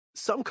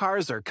Some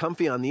cars are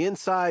comfy on the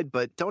inside,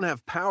 but don't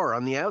have power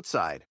on the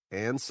outside.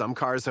 And some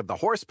cars have the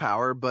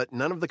horsepower, but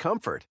none of the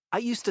comfort. I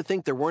used to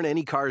think there weren't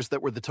any cars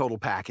that were the total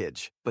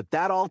package. But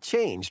that all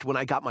changed when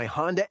I got my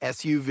Honda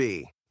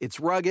SUV.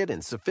 It's rugged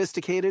and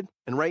sophisticated.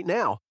 And right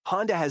now,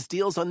 Honda has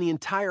deals on the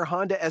entire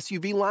Honda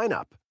SUV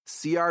lineup.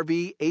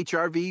 CR-V,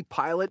 HR-V,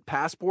 Pilot,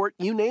 Passport,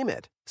 you name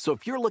it. So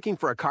if you're looking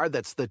for a car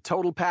that's the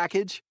total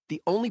package,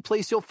 the only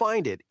place you'll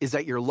find it is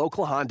at your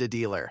local Honda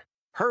dealer.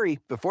 Hurry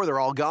before they're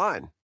all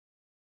gone.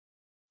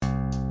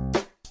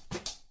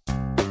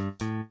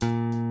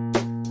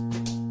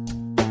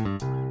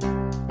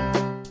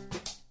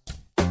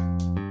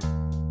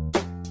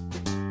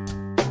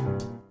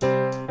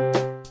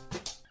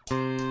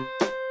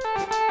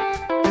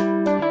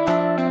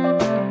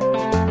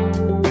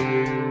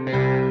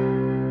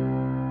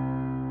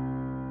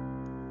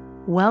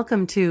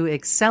 Welcome to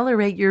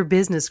Accelerate Your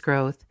Business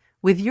Growth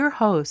with your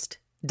host,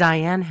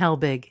 Diane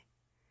Helbig.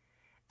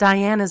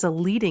 Diane is a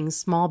leading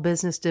small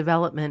business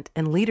development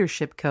and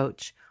leadership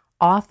coach,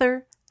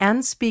 author,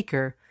 and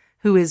speaker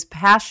who is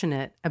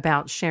passionate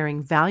about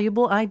sharing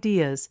valuable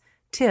ideas,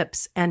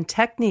 tips, and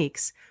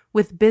techniques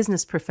with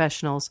business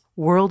professionals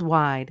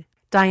worldwide.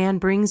 Diane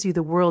brings you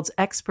the world's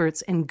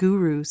experts and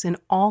gurus in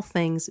all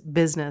things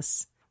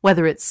business,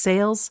 whether it's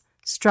sales,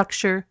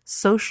 structure,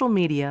 social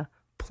media,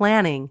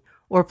 planning,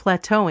 or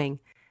plateauing.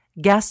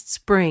 Guests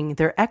bring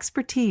their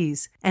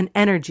expertise and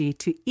energy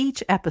to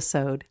each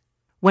episode.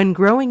 When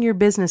growing your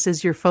business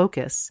is your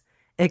focus,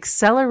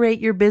 Accelerate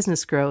Your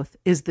Business Growth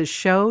is the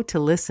show to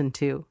listen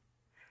to.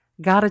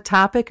 Got a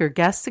topic or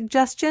guest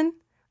suggestion?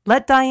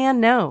 Let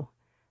Diane know.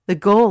 The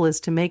goal is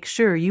to make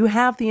sure you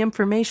have the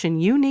information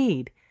you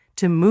need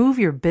to move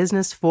your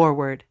business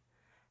forward.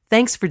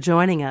 Thanks for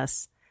joining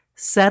us.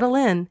 Settle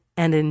in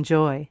and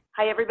enjoy.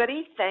 Hi,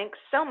 everybody. Thanks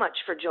so much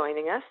for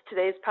joining us.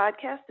 Today's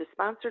podcast is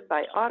sponsored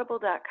by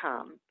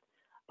Audible.com.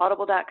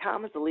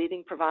 Audible.com is the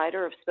leading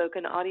provider of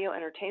spoken audio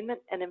entertainment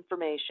and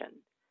information.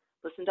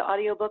 Listen to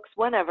audiobooks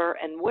whenever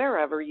and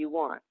wherever you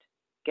want.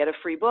 Get a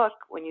free book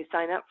when you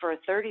sign up for a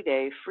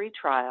 30-day free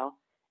trial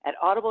at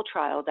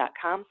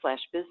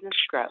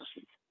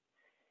audibletrial.com/businessgrowth.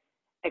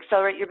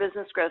 Accelerate Your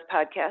Business Growth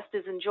podcast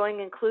is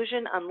enjoying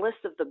inclusion on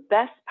lists of the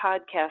best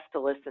podcasts to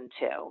listen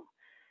to,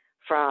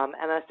 from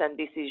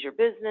MSNBC's Your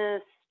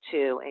Business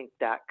to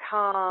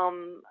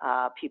Inc.com,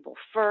 People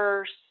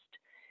First,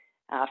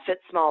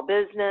 Fit Small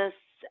Business.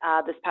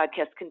 This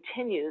podcast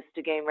continues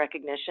to gain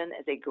recognition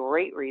as a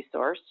great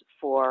resource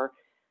for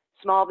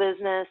small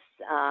business,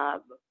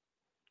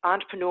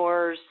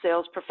 entrepreneurs,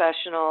 sales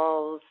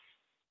professionals,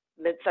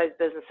 mid-sized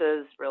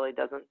businesses. Really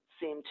doesn't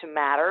seem to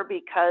matter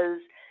because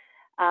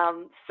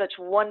such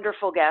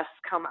wonderful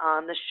guests come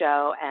on the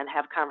show and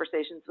have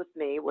conversations with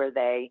me where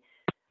they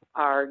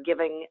are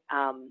giving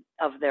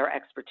of their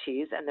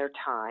expertise and their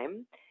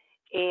time.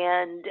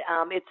 And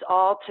it's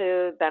all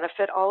to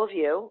benefit all of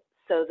you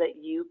so that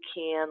you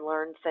can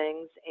learn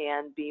things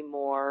and be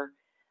more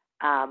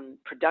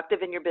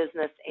productive in your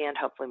business and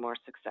hopefully more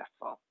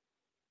successful.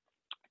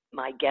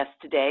 My guest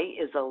today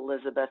is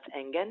Elizabeth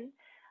Engen.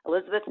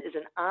 Elizabeth is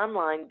an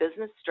online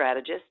business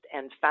strategist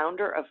and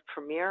founder of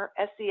Premier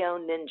SEO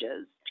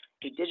Ninjas,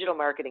 a digital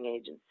marketing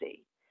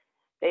agency.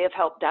 They have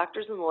helped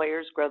doctors and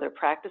lawyers grow their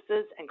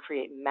practices and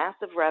create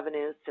massive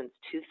revenues since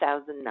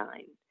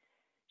 2009.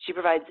 She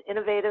provides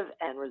innovative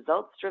and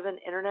results-driven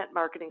internet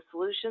marketing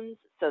solutions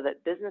so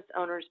that business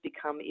owners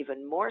become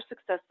even more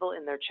successful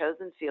in their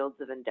chosen fields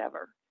of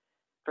endeavor.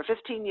 For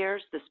 15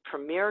 years, this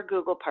premier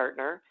Google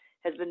partner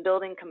has been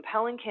building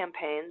compelling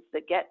campaigns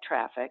that get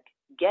traffic,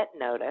 get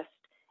noticed,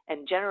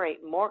 and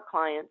generate more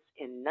clients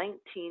in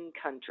 19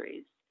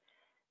 countries.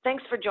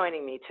 Thanks for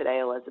joining me today,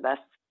 Elizabeth.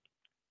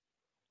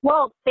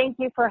 Well, thank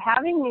you for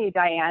having me,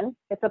 Diane.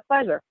 It's a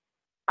pleasure.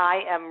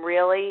 I am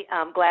really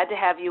glad to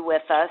have you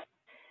with us.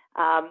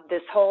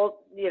 This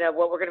whole,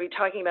 what we're going to be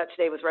talking about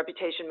today with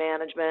reputation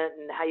management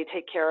and how you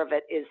take care of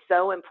it is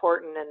so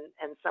important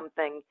and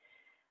something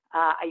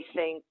I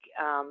think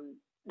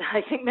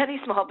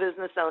many small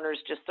business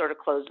owners just sort of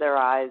close their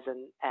eyes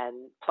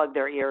and plug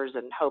their ears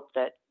and hope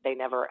that they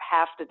never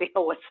have to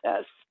deal with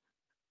this.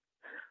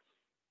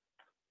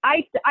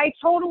 I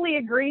totally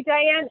agree,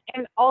 Diane.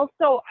 And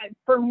also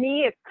for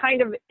me,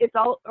 it's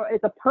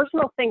a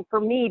personal thing for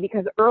me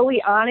because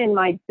early on in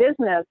my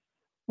business,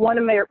 one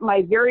of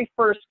my very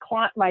first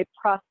my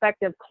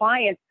prospective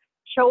clients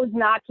chose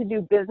not to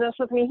do business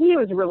with me. He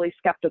was really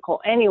skeptical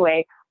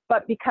anyway,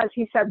 but because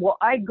he said, well,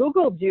 I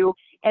Googled you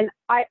and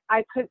I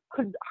could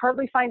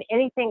hardly find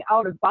anything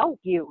out about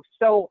you.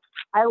 So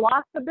I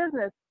lost the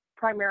business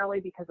primarily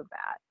because of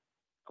that.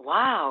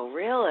 Wow,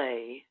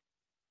 really?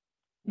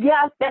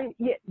 Yes, and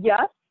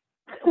yes.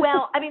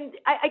 Well, I mean,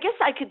 I guess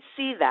I could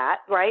see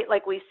that, right?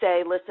 Like we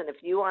say, listen,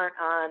 if you aren't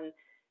on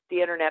the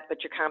internet,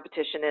 but your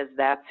competition is,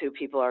 that's who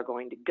people are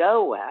going to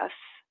go with.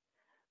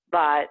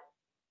 But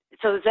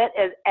so is that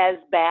as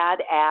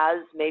bad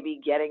as maybe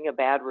getting a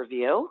bad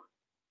review?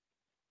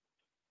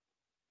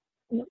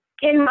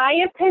 In my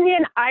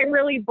opinion, I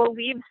really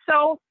believe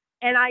so.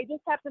 And I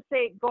just have to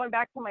say, going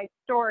back to my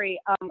story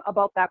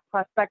about that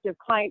prospective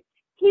client,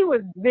 he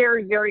was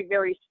very, very,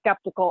 very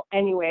skeptical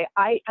anyway.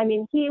 I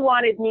mean, he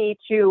wanted me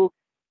to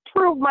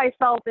prove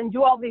myself and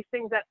do all these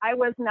things that I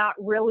was not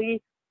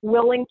really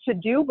willing to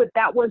do, but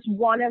that was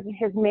one of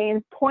his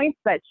main points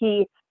that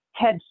he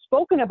had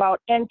spoken about.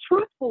 And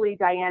truthfully,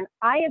 Diane,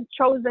 I have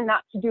chosen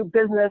not to do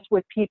business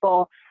with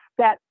people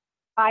that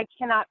I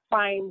cannot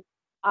find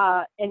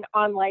an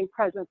online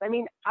presence. I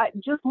mean,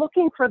 just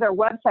looking for their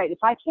website, if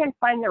I can't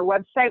find their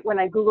website when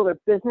I Google their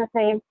business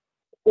name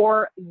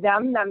or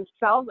them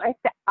themselves,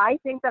 I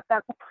think that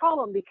that's a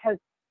problem, because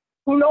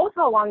who knows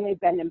how long they've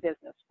been in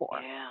business for.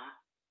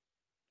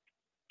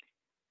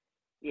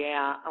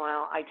 Yeah,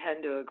 well, I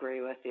tend to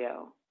agree with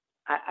you.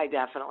 I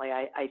definitely,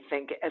 I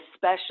think,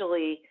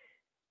 especially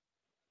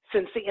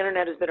since the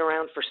internet has been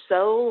around for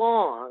so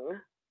long,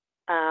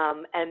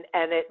 and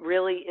it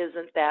really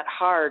isn't that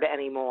hard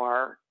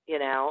anymore. You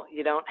know,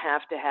 you don't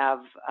have to have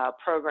a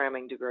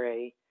programming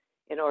degree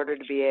in order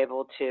to be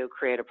able to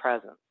create a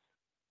presence.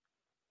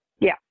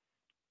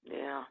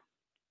 Yeah.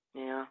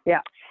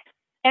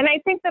 And I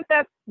think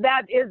that's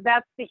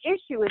the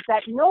issue, is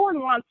that no one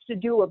wants to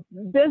do a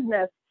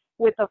business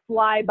with a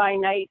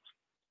fly-by-night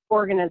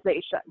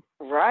organization.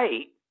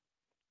 Right.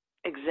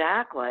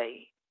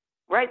 Exactly.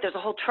 Right. There's a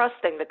whole trust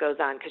thing that goes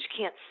on because you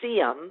can't see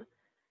them,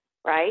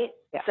 right?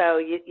 Yeah. So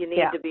you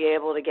need to be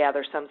able to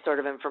gather some sort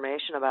of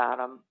information about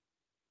them.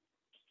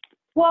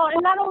 Well,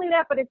 and not only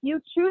that, but if you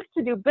choose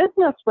to do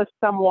business with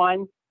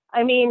someone,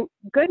 I mean,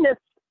 goodness,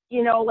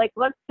 you know, like,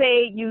 let's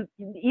say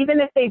even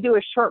if they do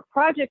a short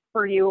project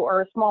for you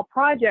or a small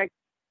project,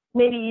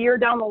 maybe a year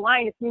down the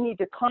line, if you need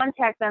to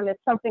contact them if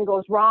something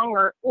goes wrong,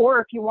 or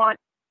if you want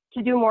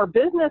to do more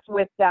business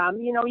with them,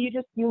 you know,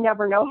 you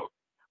never know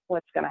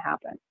what's going to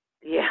happen.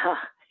 Yeah.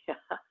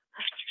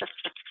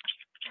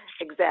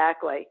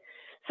 Exactly.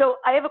 So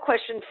I have a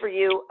question for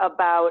you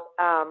about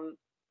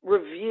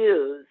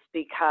reviews,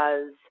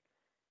 because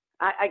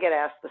I get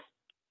asked this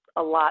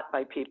a lot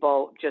by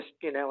people, just,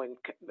 you know, and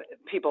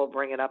people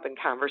bring it up in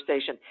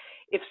conversation.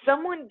 If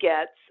someone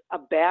gets a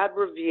bad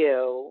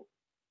review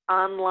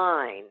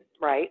online,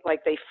 right,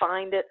 like they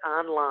find it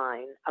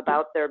online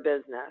about their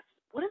business,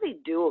 what do they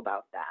do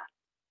about that?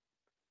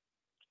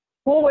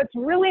 Well, what's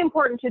really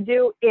important to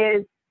do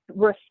is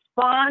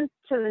respond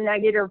to the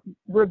negative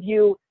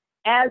review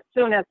as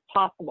soon as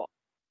possible.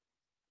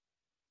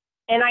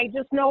 And I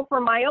just know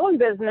from my own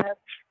business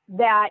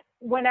that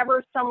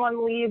whenever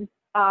someone leaves,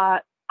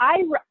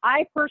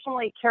 I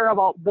personally care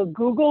about the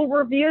Google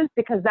reviews,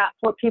 because that's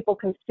what people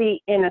can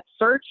see in a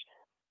search.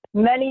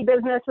 Many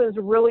businesses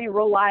really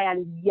rely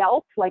on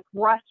Yelp, like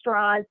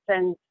restaurants,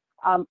 and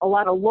a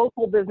lot of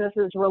local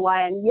businesses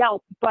rely on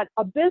Yelp. But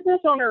a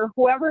business owner,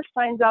 whoever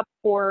signs up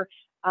for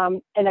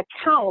an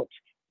account,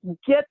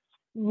 gets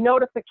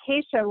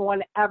notification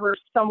whenever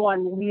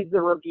someone leaves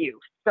a review.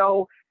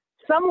 So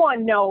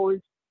someone knows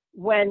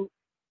when,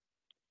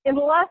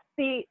 unless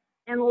the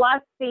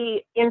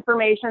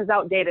information is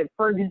outdated.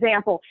 For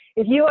example,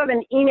 if you have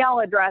an email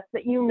address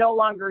that you no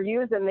longer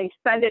use and they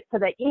send it to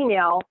the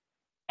email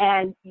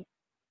and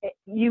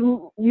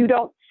you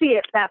don't see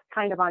it, that's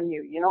kind of on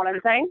you. You know what I'm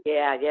saying?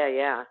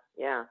 Yeah.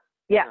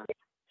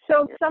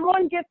 So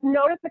someone gets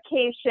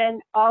notification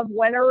of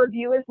when a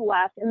review is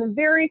left, and the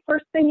very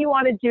first thing you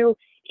want to do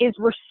is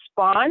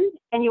respond,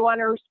 and you want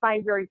to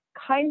respond very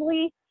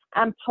kindly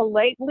and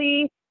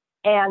politely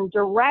and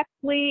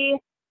directly.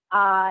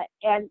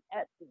 And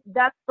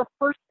that's the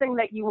first thing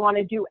that you want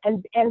to do,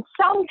 and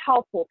sound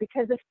helpful,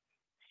 because if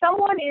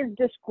someone is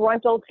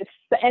disgruntled,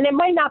 and it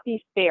might not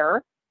be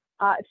fair,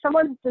 if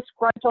someone's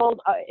disgruntled,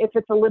 if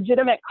it's a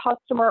legitimate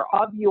customer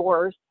of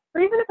yours, or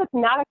even if it's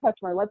not a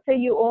customer, let's say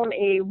you own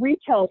a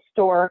retail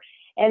store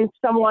and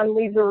someone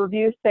leaves a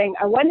review saying,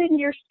 I went into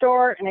your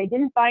store and I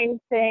didn't buy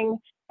anything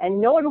and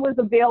no one was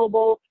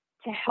available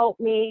to help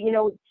me, you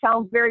know, it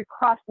sounds very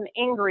cross and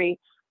angry.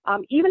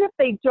 Even if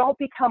they don't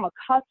become a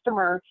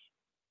customer,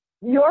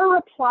 your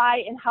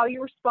reply and how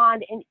you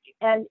respond,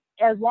 and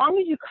as long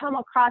as you come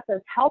across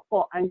as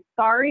helpful, I'm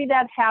sorry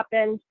that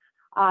happened.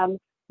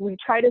 We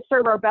try to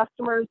serve our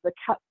customers the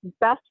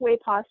best way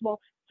possible.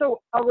 So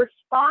a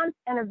response,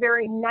 and a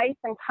very nice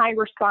and kind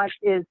response,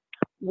 is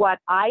what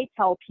I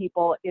tell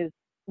people is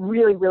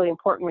really, really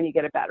important when you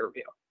get a bad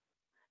review.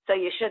 So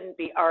you shouldn't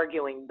be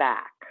arguing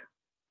back.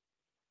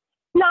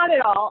 Not at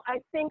all. I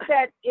think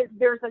that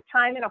there's a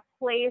time and a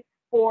place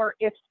for,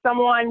 if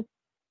someone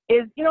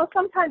is, you know,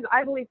 sometimes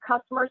I believe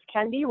customers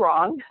can be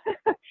wrong.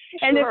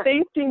 And Sure. if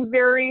they seem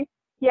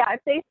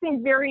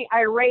very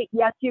irate,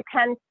 yes, you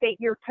can state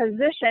your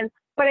position.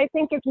 But I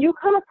think if you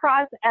come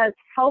across as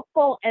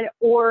helpful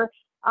or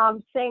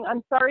saying,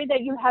 I'm sorry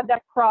that you had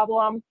that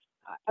problem,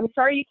 I'm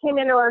sorry you came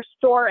into our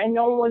store and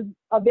no one was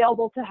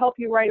available to help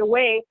you right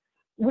away,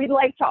 we'd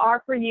like to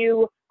offer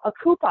you a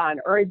coupon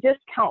or a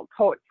discount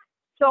code.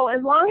 So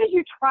as long as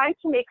you try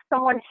to make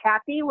someone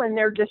happy when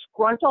they're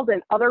disgruntled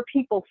and other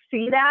people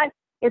see that,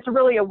 it's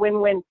really a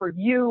win-win for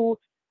you,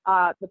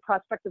 the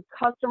prospective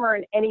customer,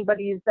 and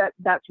anybody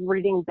that's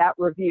reading that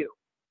review.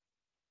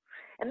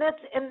 And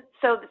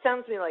so it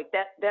sounds to me like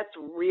that's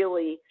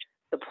really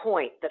the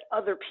point, that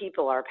other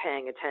people are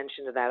paying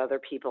attention to that, other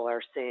people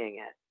are seeing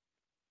it.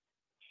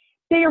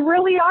 They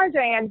really are,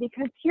 Diane,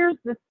 because here's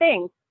the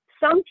thing.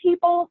 Some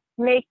people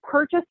make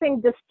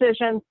purchasing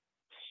decisions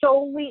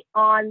solely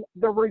on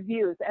the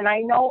reviews. And I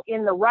know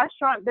in the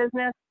restaurant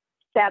business,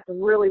 that's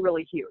really,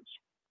 really huge.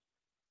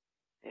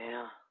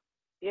 Yeah.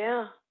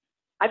 Yeah.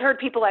 I've heard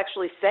people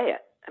actually say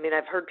it. I mean,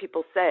 I've heard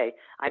people say,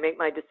 I make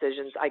my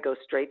decisions, I go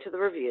straight to the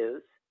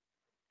reviews,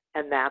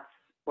 and that's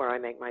where I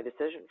make my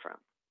decision from.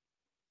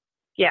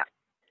 Yeah,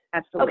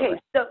 absolutely. Okay,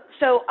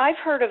 so I've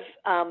heard of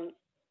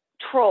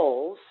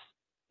trolls,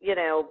 you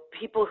know,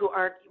 people who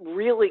aren't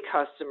really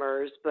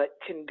customers but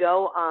can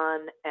go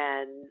on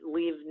and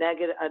leave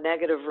a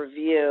negative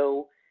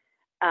review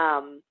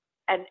and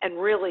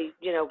really,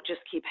 you know,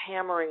 just keep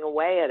hammering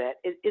away at it.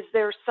 Is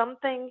there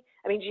something,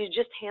 I mean, do you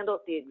just handle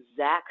it the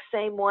exact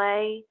same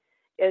way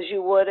as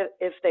you would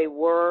if they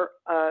were,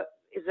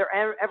 is there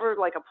ever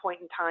like a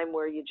point in time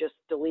where you just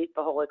delete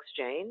the whole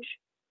exchange?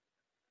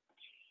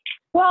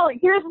 Well,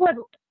 here's what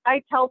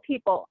I tell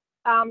people.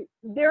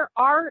 There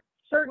are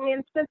certain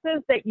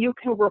instances that you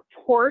can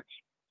report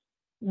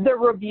the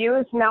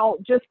reviews. Now,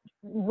 just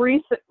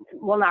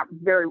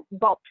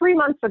about 3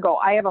 months ago,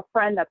 I have a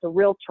friend that's a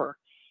realtor,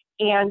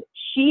 and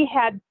she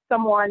had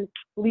someone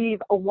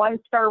leave a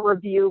 1-star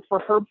review for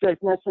her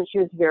business, and she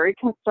was very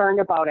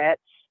concerned about it.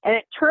 And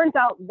it turns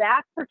out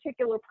that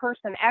particular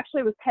person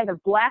actually was kind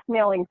of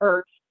blackmailing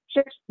her.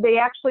 They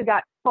actually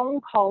got phone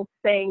calls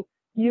saying,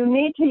 you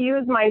need to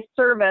use my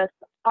service,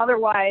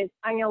 otherwise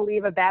I'm going to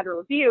leave a bad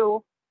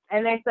review.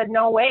 And they said,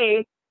 no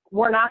way,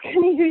 we're not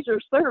going to use your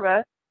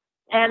service.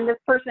 And this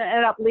person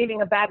ended up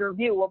leaving a bad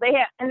review. Well,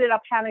 they ended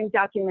up having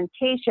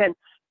documentation,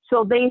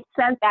 so they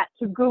sent that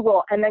to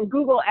Google, and then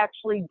Google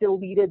actually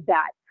deleted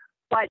that.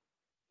 But,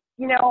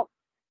 you know,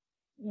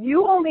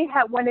 you only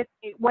have, when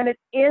it's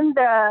in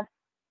the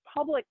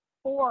public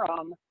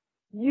forum,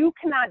 you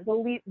cannot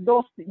delete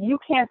those, you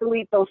can't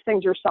delete those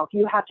things yourself.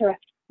 You have to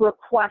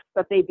request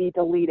that they be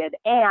deleted.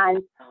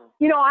 And,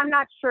 you know, I'm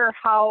not sure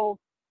how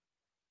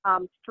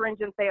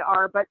stringent they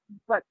are, but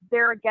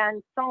there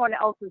again, someone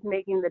else is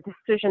making the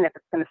decision if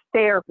it's going to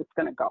stay or if it's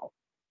going to go.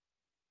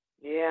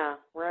 Yeah,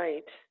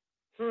 right.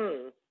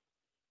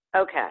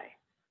 Okay.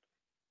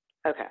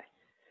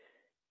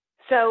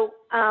 So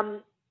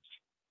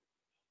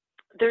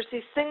there's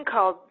these things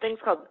called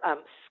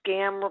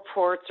scam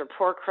reports or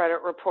poor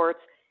credit reports.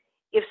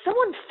 If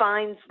someone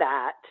finds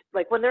that,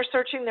 like when they're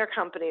searching their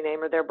company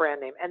name or their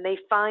brand name, and they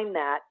find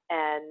that,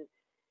 and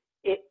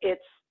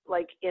it's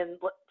like in,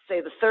 let's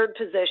say, the 3rd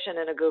position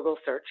in a Google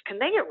search, can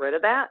they get rid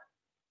of that?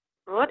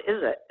 What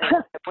is it?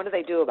 And what do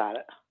they do about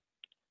it?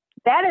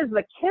 That is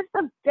the kiss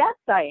of death,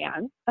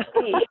 Diane.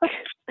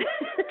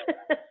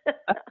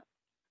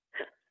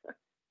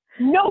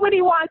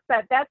 Nobody wants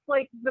that. That's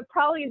like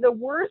probably the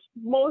worst,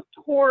 most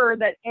horror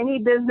that any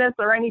business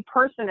or any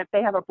person, if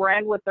they have a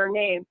brand with their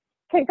name,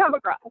 can come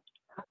across.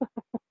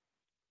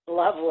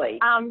 Lovely.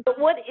 But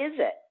what is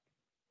it?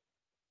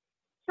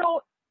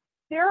 So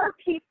there are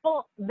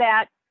people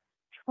that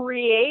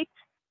create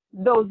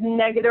those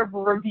negative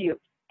reviews,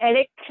 and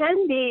it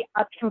can be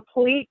a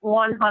complete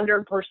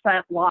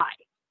 100% lie.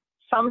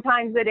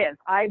 Sometimes it is.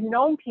 I've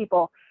known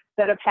people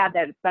that have had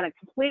that. It's been a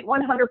complete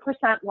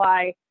 100%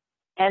 lie,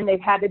 and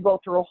they've had to go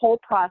through a whole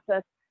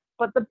process.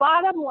 But the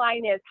bottom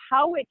line is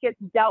how it gets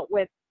dealt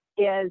with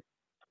is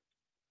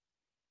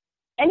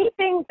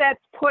anything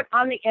that's put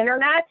on the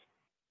internet,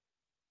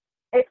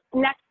 it's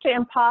next to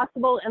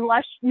impossible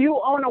unless you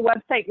own a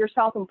website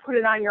yourself and put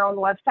it on your own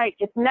website.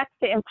 It's next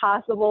to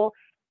impossible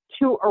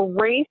to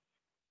erase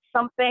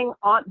something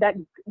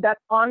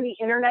that's on the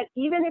internet.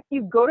 Even if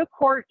you go to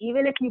court,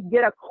 even if you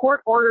get a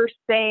court order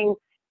saying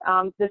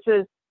this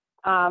is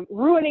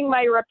ruining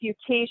my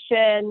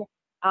reputation,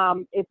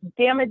 it's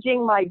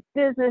damaging my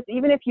business,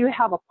 even if you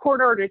have a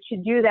court order to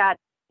do that,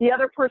 the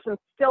other person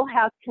still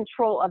has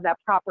control of that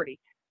property.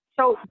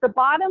 So the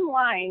bottom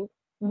line,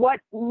 what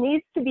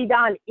needs to be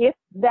done if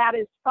that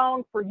is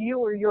found for you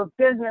or your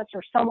business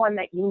or someone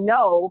that you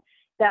know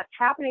that's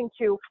happening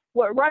to,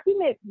 what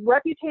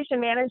reputation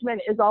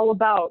management is all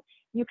about.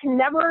 You can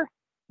never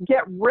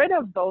get rid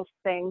of those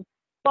things,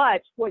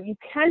 but what you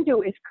can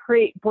do is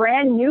create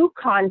brand new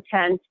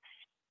content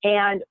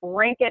and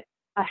rank it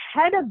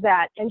ahead of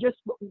that and just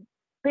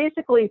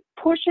basically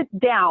push it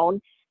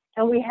down.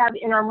 And we have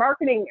in our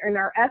marketing, in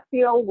our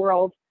SEO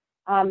world,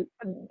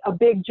 a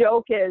big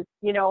joke is,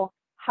 you know,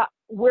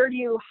 where do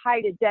you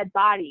hide a dead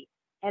body?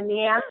 And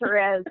the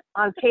answer is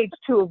on page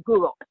 2 of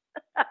Google.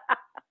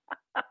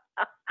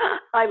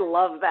 I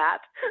love that.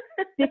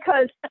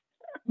 Because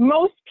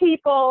most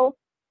people,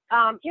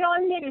 you know,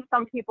 and maybe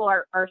some people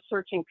are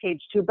searching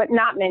page 2, but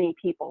not many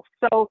people.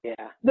 So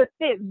yeah.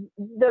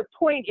 The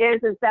point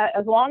is that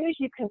as long as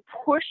you can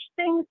push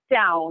things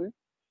down,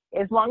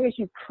 as long as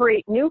you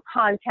create new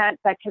content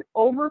that can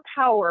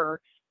overpower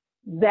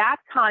that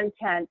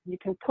content, you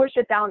can push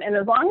it down. And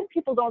as long as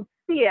people don't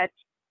see it,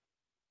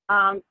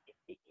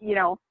 you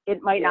know,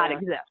 it might not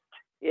exist.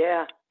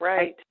 Yeah,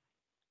 right.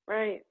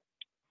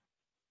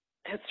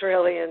 It's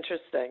really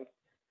interesting.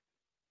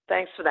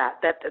 Thanks for that.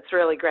 That's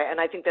really great. And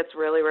I think that's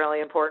really,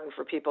 really important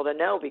for people to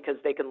know because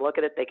they can look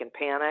at it, they can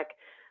panic.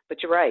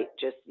 But you're right.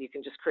 You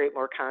can just create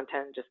more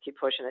content and just keep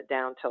pushing it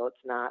down till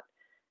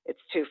it's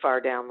too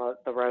far down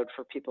the road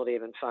for people to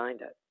even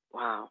find it.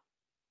 Wow.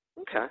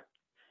 Okay.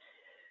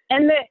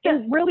 And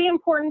the really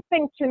important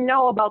thing to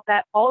know about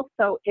that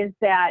also is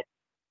that,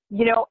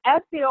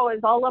 SEO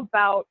is all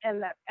about,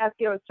 and that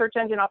SEO is search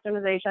engine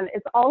optimization,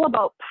 it's all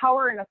about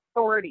power and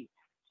authority.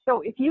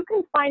 So if you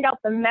can find out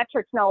the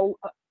metrics now,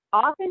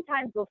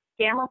 oftentimes those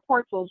scam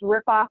reports, those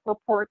rip-off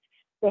reports,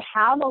 they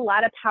have a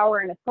lot of power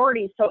and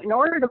authority. So in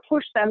order to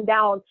push them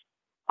down,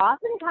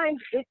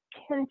 oftentimes it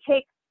can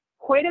take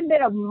quite a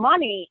bit of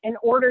money in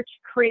order to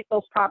create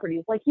those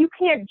properties. Like you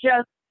can't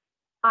just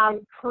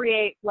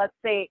create, let's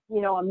say,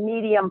 a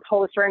Medium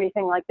post or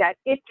anything like that.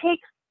 It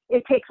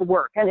takes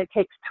work and it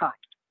takes time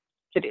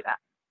to do that.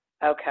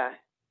 Okay.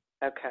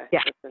 Yeah.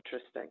 That's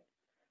interesting.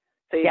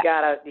 So you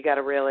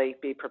gotta really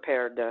be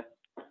prepared to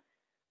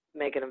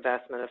make an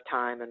investment of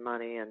time and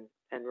money and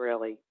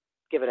really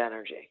give it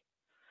energy.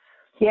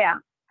 Yeah,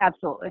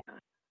 absolutely.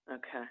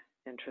 Okay,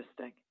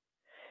 interesting.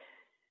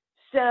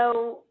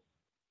 So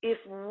if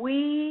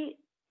we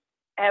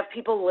have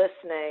people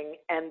listening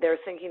and they're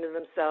thinking to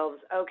themselves,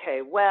 okay,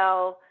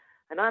 well,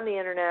 I'm on the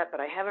internet, but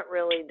I haven't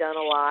really done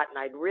a lot and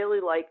I'd really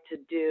like to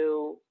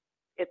do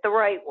it the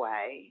right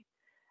way.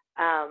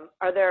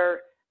 Are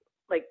there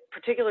like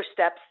particular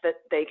steps that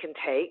they can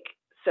take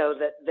so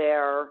that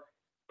they're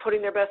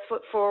putting their best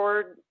foot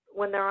forward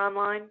when they're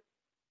online?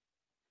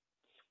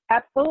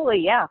 Absolutely,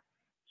 yeah.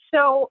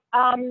 So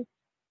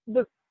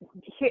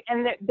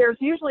there's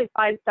usually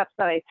 5 steps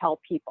that I tell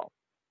people.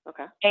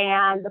 Okay.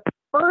 And the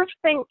first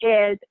thing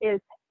is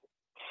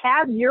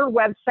have your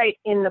website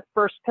in the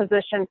first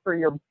position for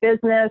your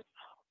business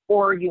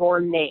or your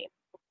name.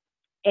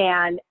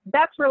 And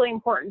that's really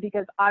important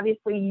because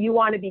obviously you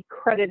want to be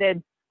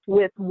credited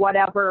with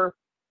whatever,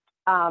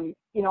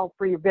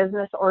 for your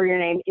business or your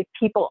name if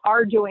people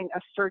are doing a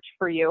search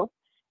for you.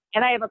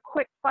 And I have a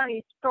quick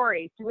funny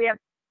story. Do we have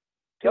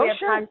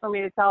time for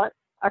me to tell it?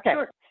 Okay.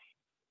 Sure.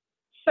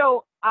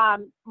 So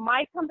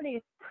my company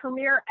is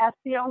Premier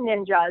SEO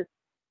Ninjas,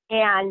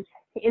 and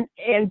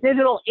in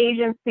digital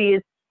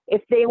agencies,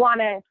 if they want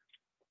to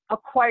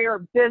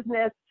acquire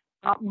business,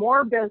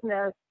 more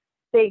business,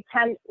 they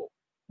tend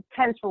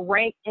to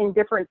rank in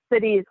different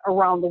cities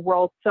around the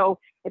world. So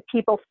if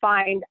people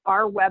find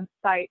our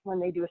website when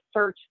they do a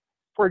search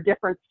for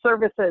different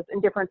services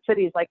in different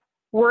cities, like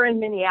we're in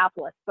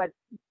Minneapolis, but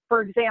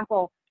for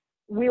example,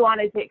 we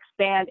wanted to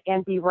expand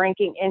and be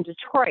ranking in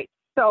Detroit.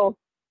 So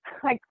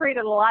I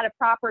created a lot of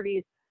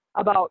properties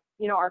about,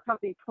 our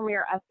company,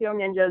 Premier SEO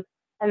Ninjas,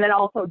 and then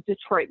also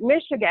Detroit,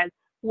 Michigan.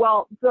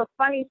 Well, the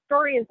funny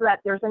story is that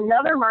there's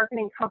another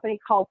marketing company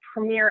called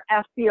Premier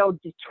SEO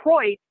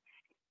Detroit,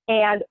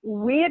 and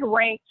we had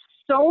ranked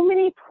so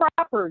many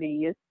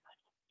properties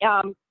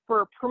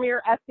for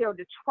Premier SEO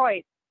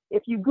Detroit.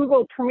 If you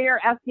Google Premier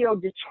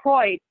SEO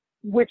Detroit,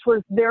 which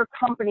was their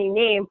company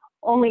name,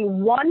 only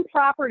one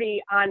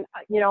property on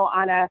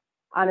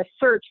a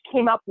search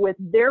came up with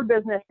their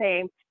business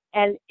name,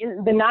 and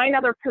in the 9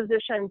 other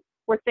positions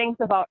were things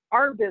about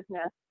our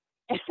business.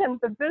 And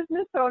the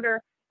business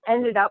owner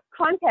ended up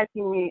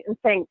contacting me and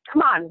saying,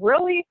 "Come on,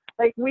 really?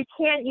 Like we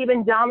can't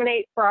even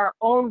dominate for our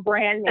own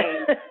brand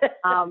name."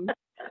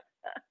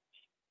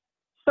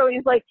 So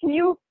he's like, "Can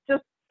you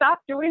just stop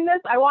doing this?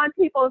 I want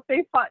people to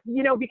say,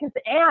 because,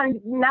 and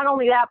not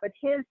only that, but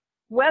his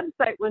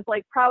website was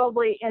like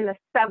probably in the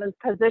 7th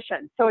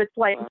position. So it's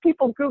like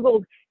people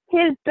Googled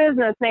his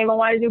business name and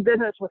wanted to do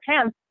business with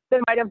him, they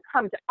might have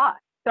come to us.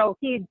 So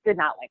he did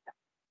not like that.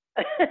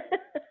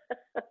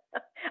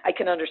 I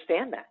can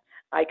understand that.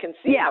 I can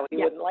see how he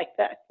wouldn't like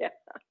that.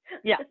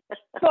 Yeah.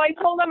 So I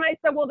told him, I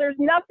said, well, there's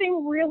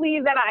nothing really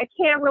that I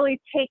can't really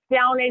take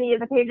down any of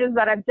the pages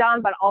that I've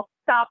done, but I'll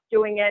stop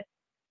doing it.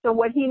 So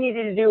what he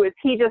needed to do is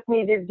he just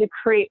needed to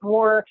create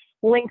more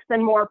links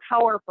and more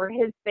power for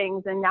his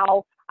things. And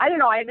now, I don't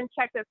know, I haven't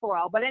checked it for a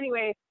while. But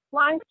anyway,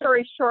 long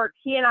story short,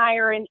 he and I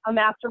are in a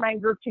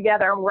mastermind group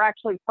together, and we're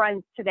actually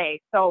friends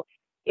today. So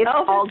it's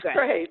all good.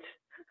 Great.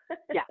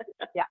 Yeah.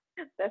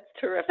 That's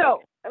terrific.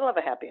 So, I love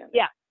a happy ending.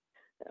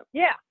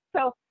 Yeah.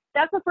 So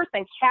that's the first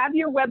thing. Have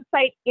your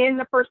website in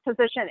the first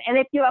position. And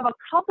if you have a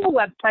couple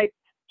websites,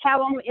 have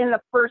them in the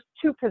first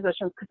 2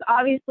 positions, because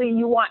obviously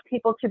you want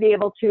people to be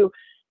able to,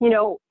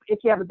 if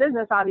you have a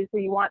business,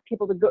 obviously you want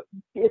people to go,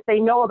 if they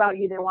know about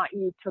you, they want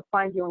you to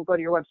find you and go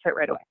to your website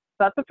right away.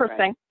 So that's the first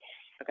thing.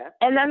 Okay.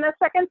 And then the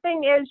second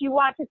thing is you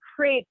want to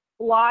create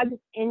blogs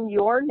in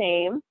your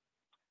name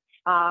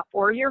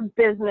or your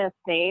business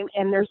name.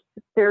 And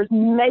there's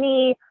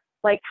many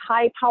like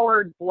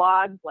high-powered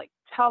blogs like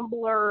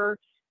Tumblr,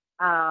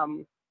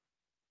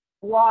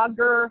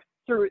 Blogger,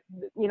 through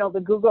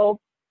the Google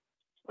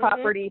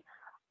property.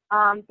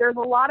 There's a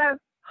lot of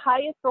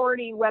high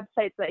authority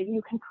websites that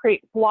you can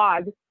create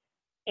blogs,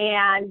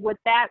 and what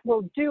that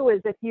will do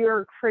is if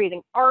you're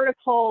creating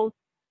articles,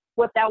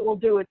 what that will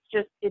do, it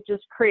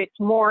just creates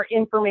more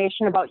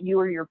information about you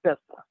or your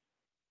business.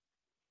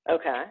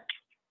 Okay.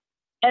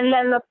 And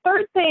then the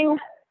third thing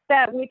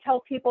that we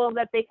tell people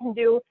that they can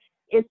do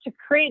is to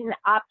create and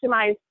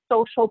optimize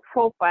social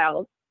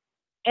profiles.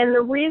 And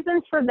the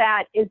reason for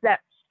that is that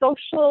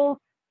social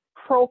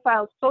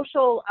profiles,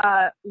 social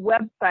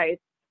websites,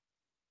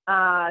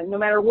 no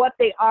matter what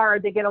they are,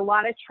 they get a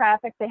lot of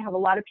traffic. They have a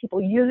lot of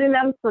people using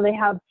them, so they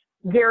have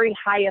very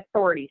high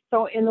authority.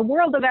 So in the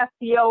world of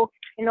SEO,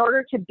 in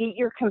order to beat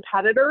your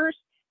competitors,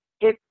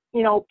 it's,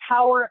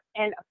 power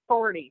and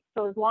authority.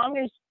 So as long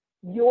as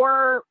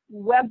your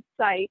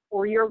website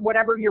or your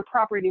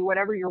property,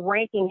 whatever you're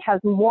ranking has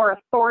more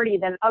authority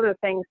than other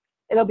things,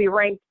 it'll be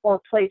ranked or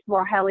placed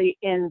more highly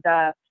in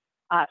the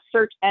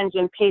search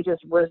engine pages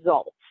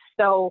results.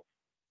 So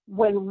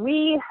when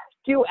we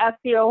do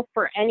SEO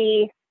for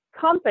any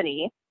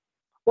company,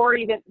 or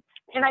even,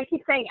 and I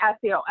keep saying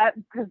SEO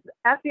because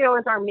SEO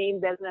is our main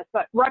business,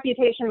 but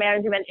reputation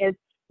management is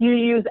you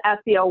use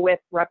SEO with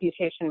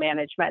reputation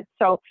management.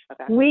 So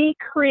we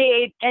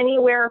create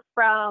anywhere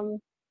from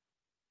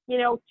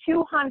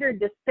 200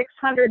 to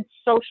 600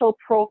 social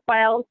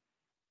profiles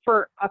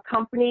for a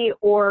company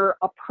or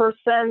a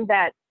person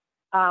that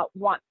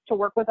wants to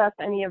work with us,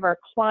 any of our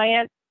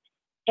clients.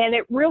 And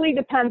it really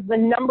depends, the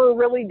number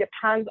really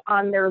depends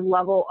on their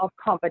level of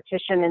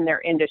competition in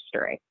their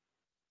industry.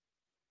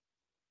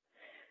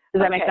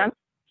 Does that make sense?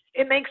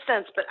 It makes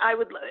sense, but I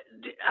would,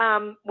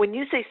 when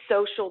you say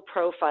social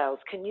profiles,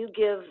 can you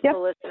give the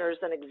listeners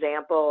an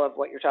example of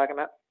what you're talking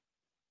about?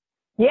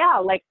 Yeah,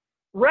 like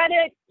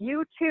Reddit,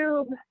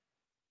 YouTube,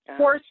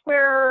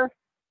 Foursquare,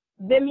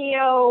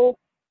 Vimeo,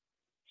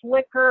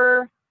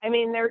 Flickr. I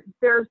mean,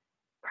 there's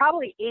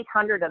probably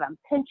 800 of them.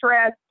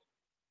 Pinterest,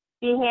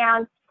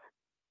 Behance,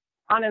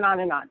 on and on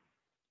and on.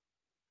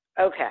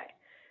 Okay.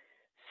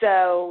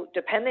 So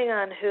depending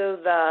on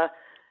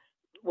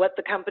what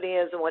the company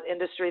is and what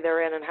industry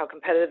they're in and how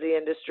competitive the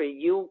industry,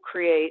 you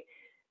create,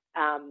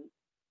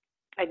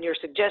 and your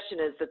suggestion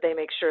is that they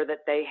make sure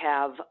that they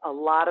have a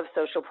lot of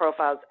social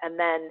profiles. And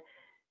then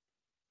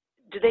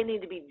do they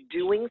need to be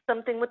doing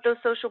something with those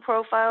social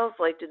profiles?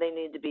 Like, do they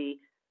need to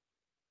be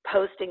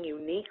posting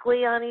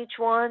uniquely on each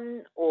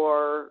one,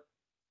 or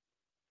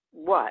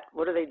what?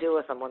 What do they do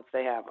with them once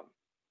they have them?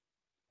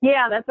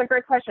 Yeah, that's a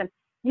great question.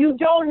 You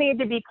don't need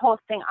to be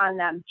posting on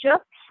them.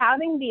 Just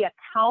having the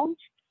account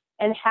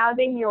and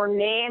having your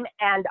name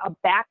and a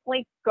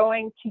backlink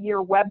going to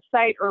your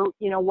website or,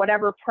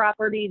 whatever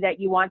property that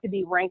you want to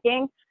be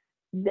ranking,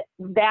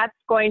 that's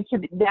going to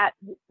be that,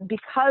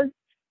 because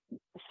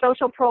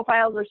social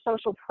profiles or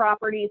social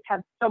properties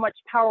have so much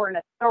power and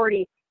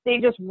authority, they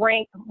just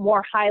rank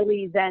more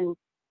highly than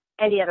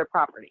any other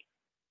property.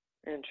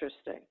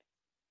 Interesting.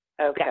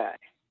 Okay.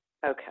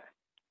 Yeah. Okay.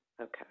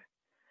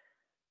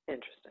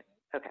 Interesting.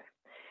 Okay.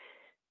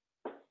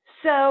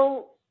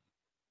 So,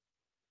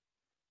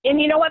 and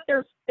you know what?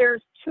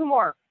 There's two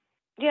more.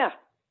 Yeah.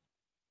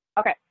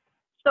 Okay.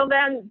 So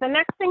then the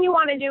next thing you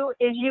want to do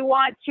is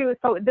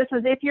so this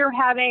is if you're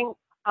having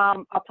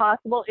a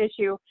possible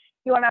issue,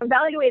 you want to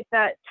evaluate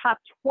the top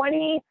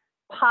 20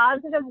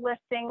 positive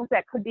listings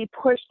that could be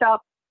pushed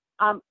up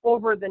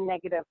over the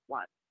negative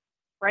ones,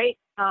 right?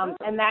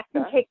 And that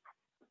can take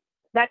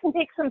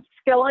some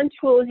skill and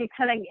tools. You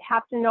kind of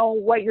have to know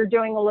what you're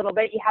doing a little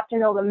bit. You have to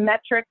know the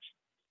metrics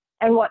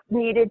and what's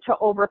needed to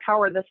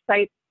overpower the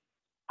sites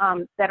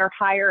that are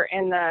higher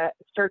in the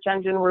search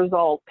engine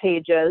result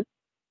pages.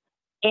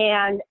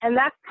 And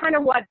that's kind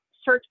of what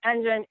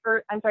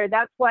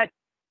that's what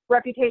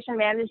reputation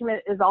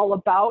management is all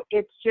about.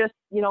 It's just,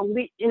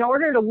 in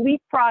order to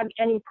leapfrog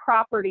any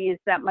properties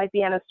that might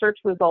be on a search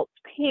results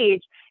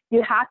page,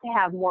 you have to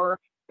have more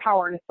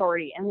power and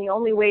authority. And the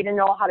only way to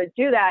know how to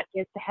do that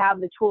is to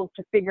have the tools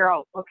to figure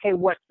out, okay,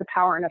 what's the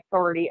power and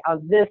authority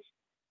of this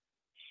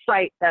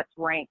site that's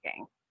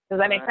ranking. Does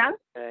that make sense?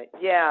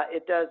 Yeah,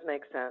 it does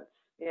make sense.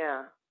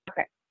 Yeah.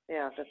 Okay.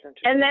 Yeah, that's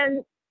interesting. And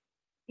then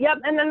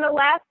the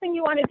last thing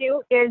you want to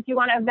do is you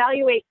want to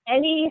evaluate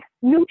any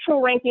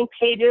neutral ranking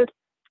pages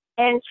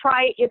and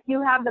try, if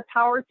you have the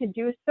power to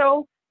do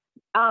so,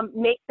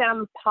 make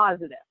them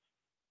positive.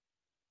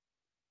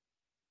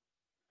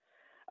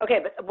 Okay,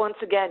 but once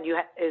again,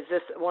 is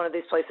this one of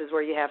these places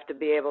where you have to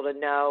be able to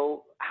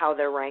know how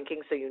they're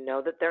ranking so you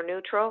know that they're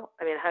neutral?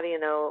 I mean, how do you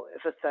know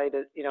if a site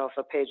is, if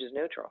a page is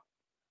neutral?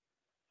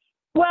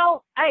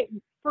 Well,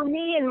 for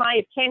me, in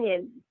my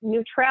opinion,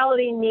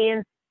 neutrality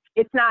means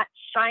it's not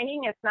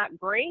shining, it's not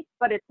great,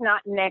 but it's not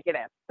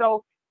negative.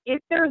 So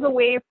if there's a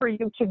way for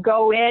you to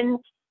go in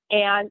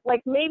and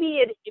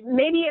maybe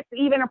it's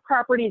even a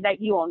property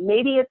that you own,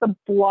 maybe it's a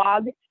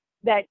blog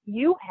that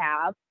you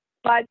have,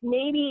 but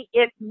maybe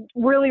it's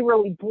really,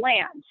 really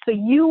bland. So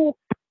you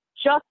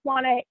just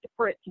want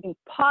for it to be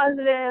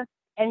positive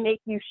and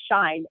make you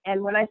shine.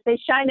 And when I say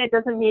shine, it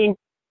doesn't mean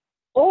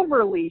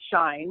overly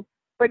shine,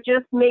 but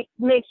just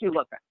makes you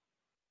look good.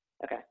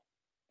 Okay.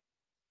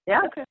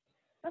 Yeah.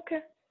 Okay.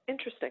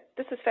 Interesting.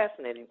 This is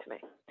fascinating to me.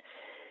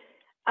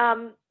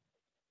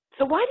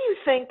 So why do you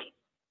think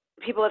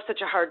people have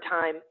such a hard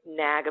time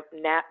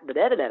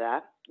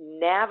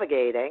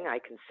navigating, I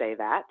can say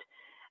that,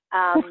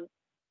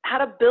 how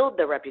to build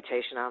their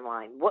reputation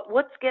online.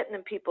 What's getting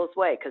in people's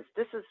way? Because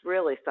this is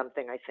really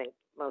something I think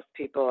most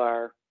people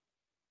are,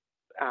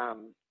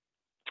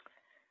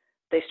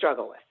 they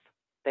struggle with.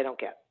 They don't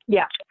get.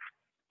 Yeah.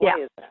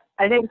 Why is that?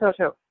 I think so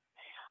too.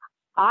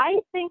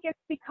 I think it's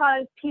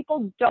because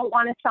people don't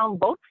want to sound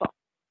boastful.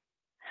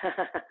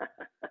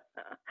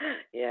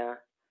 Yeah,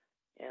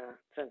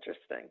 it's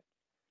interesting.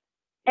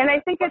 And I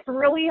think it's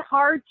really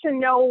hard to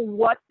know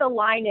what the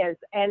line is.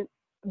 And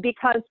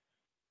because,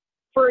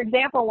 for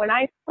example, when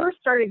I first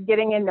started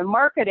getting into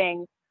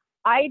marketing,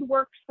 I'd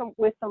worked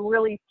with some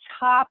really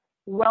top,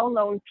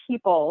 well-known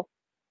people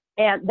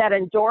and that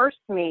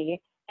endorsed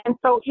me. And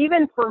so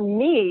even for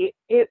me,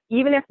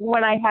 even if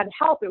when I had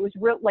help, it was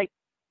real, like,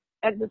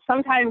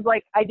 sometimes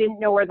like I didn't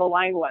know where the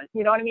line was.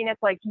 You know what I mean?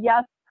 It's like,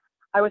 yes,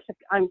 I'm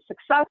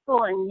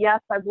successful, and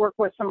yes, I've worked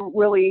with some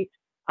really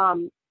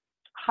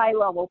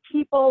high-level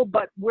people,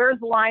 but where's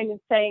the line in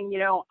saying, you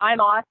know,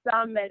 I'm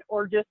awesome,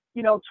 or just,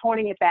 you know,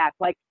 toning it back?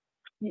 Like,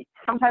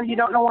 sometimes you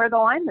don't know where the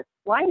line is.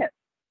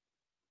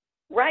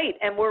 Right,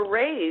 and we're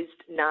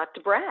raised not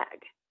to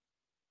brag.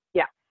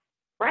 Yeah.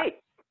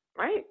 Right.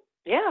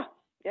 Yeah.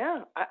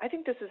 I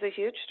think this is a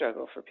huge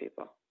struggle for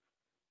people.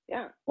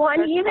 Yeah. Well,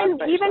 and even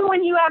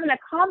when you have an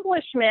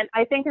accomplishment,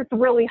 I think it's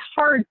really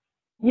hard,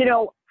 you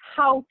know,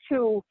 how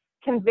to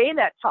convey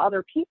that to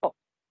other people.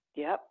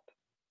 Yep.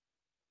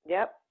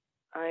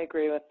 I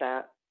agree with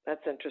that.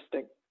 That's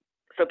interesting.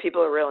 So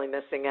people are really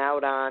missing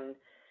out on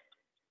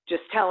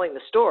just telling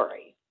the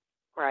story,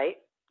 right?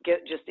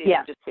 Just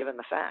giving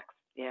the facts.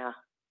 Yeah.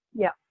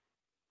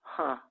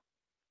 Huh.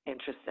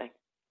 Interesting.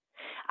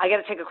 I got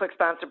to take a quick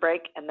sponsor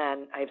break, and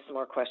then I have some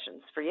more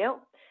questions for you.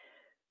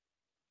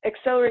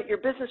 Accelerate Your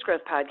Business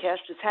Growth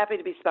podcast is happy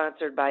to be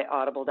sponsored by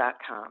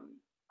Audible.com.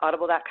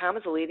 Audible.com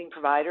is a leading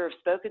provider of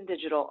spoken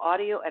digital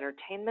audio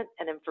entertainment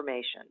and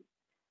information.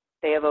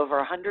 They have over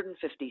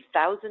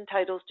 150,000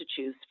 titles to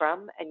choose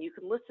from, and you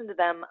can listen to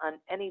them on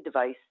any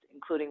device,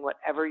 including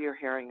whatever you're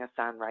hearing us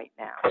on right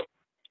now.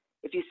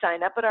 If you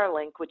sign up at our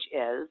link, which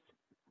is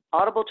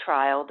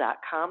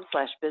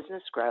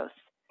audibletrial.com/businessgrowth,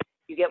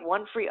 you get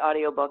one free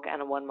audiobook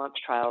and a 1-month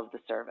trial of the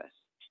service.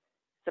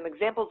 Some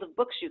examples of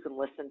books you can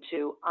listen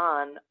to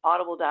on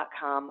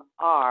audible.com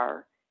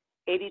are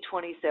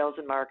 80/20 Sales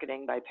and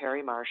Marketing by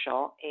Perry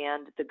Marshall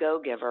and The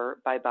Go-Giver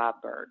by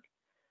Bob Berg.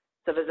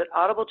 So visit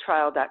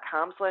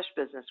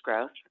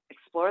audibletrial.com/businessgrowth,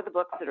 explore the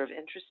books that are of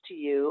interest to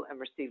you, and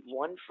receive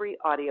one free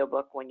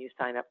audiobook when you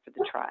sign up for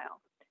the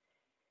trial.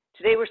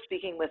 Today we're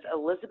speaking with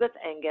Elizabeth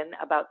Engen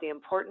about the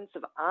importance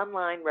of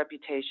online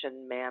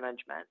reputation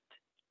management.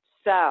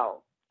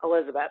 So,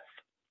 Elizabeth.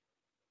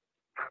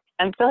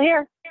 I'm still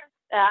here.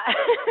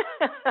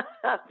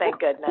 Thank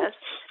goodness.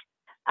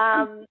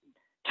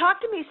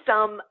 Talk to me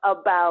some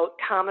about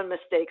common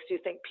mistakes you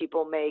think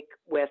people make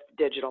with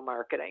digital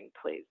marketing,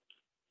 please.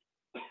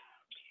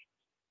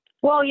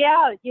 Well,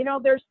 yeah, you know,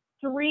 there's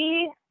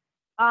 3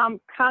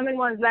 common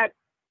ones that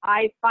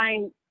I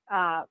find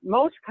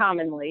most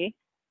commonly.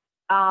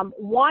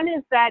 One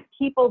is that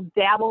people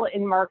dabble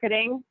in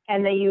marketing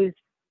and they use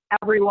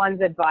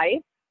everyone's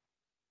advice.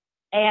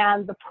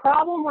 And the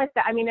problem with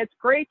that, I mean, it's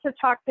great to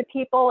talk to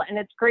people and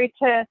it's great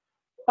to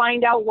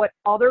find out what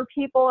other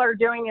people are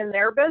doing in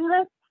their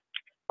business,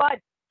 but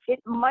it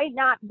might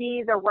not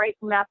be the right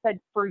method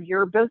for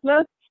your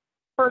business,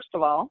 first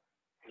of all.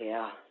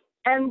 Yeah.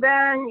 And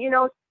then,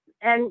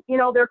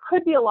 there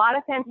could be a lot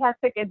of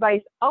fantastic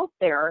advice out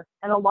there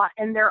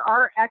and there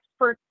are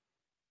experts,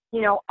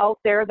 out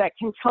there that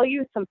can tell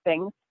you some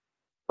things,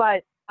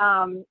 but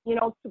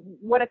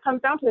what it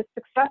comes down to is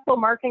successful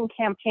marketing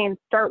campaigns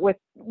start with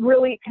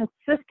really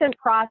consistent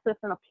process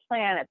and a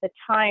plan at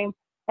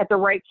the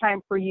right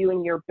time for you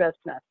and your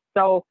business.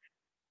 So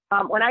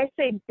when I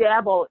say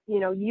dabble,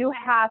 you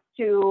have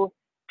to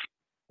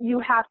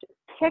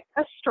pick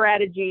a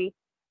strategy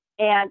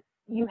and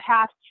you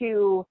have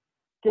to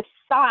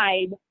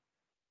decide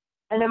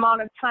an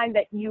amount of time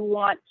that you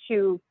want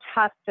to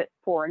test it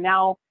for.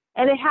 Now,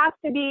 and it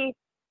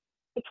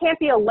can't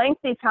be a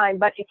lengthy time,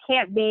 but it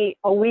can't be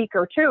a week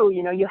or 2.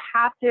 You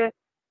have to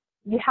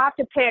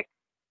pick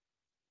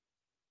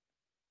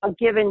a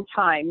given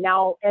time.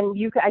 Now, and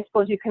I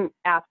suppose you can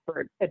ask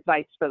for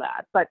advice for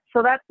that. But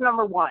so that's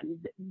number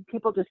 1.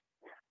 People just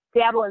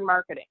dabble in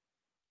marketing.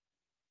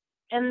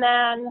 And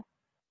then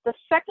the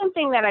second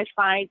thing that I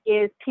find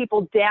is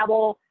people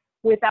dabble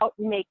without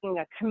making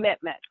a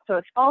commitment. So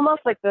it's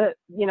almost like the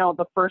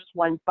first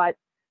one, but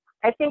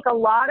I think a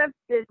lot of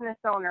business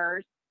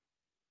owners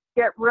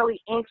get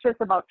really anxious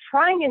about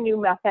trying a new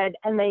method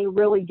and they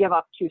really give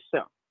up too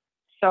soon.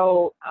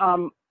 So,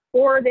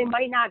 or they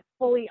might not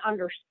fully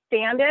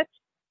understand it.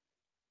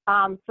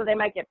 So they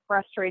might get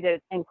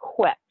frustrated and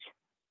quit.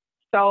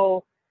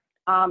 So,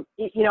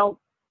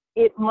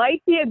 it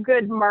might be a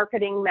good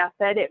marketing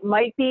method. It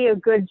might be a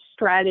good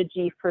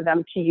strategy for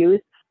them to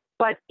use,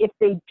 but if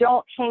they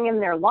don't hang in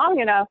there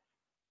long enough,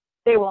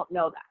 they won't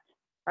know that,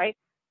 right?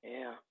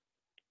 Yeah.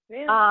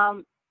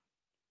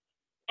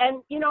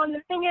 And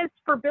the thing is,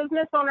 for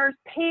business owners,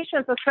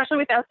 patience, especially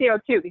with SEO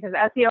too, because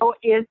SEO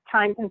is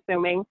time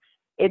consuming.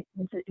 It,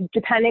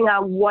 depending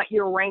on what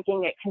you're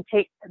ranking, it can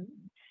take,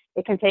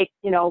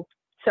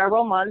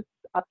 several months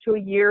up to a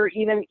year.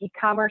 Even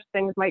e-commerce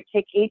things might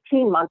take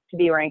 18 months to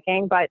be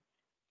ranking, but,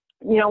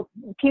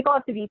 people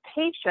have to be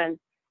patient,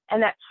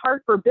 and that's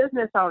hard for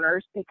business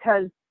owners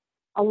because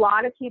a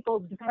lot of people,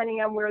 depending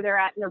on where they're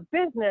at in their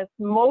business,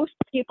 most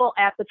people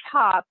at the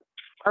top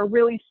are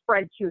really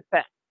spread too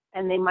thin,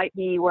 and they might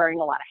be wearing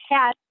a lot of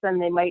hats,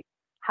 and they might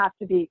have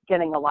to be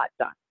getting a lot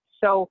done.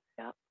 So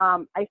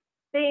I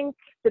think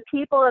the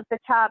people at the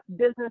top,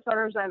 business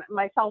owners and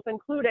myself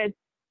included,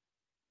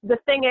 the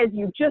thing is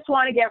you just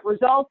want to get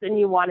results and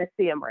you want to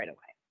see them right away.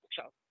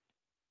 So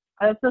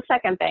that's the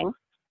second thing.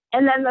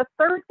 And then the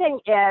third thing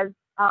is,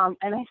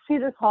 and I see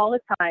this all the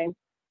time,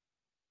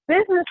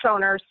 business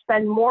owners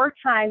spend more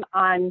time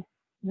on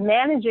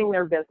managing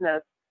their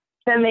business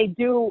than they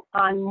do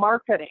on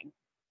marketing,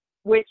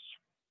 which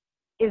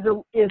is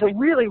a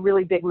really,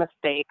 really big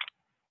mistake.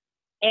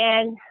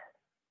 And,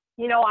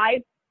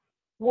 I've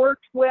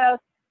worked with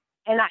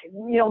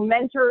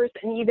mentors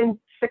and even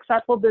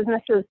successful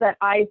businesses that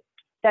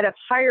have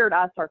hired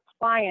us, our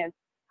clients.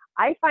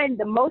 I find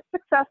the most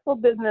successful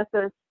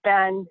businesses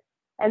spend,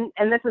 and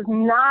this is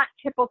not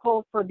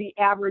typical for the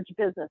average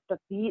business, but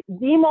the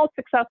most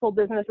successful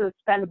businesses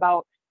spend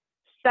about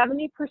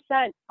 70%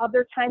 of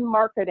their time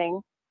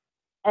marketing,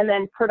 and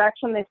then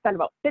production they spend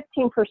about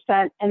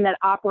 15%, and then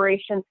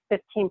operations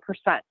 15%.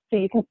 So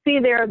you can see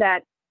there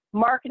that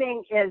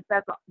marketing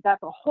that's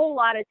a whole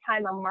lot of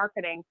time on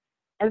marketing,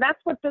 and that's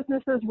what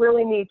businesses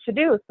really need to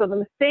do. So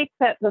the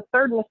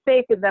third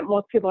mistake that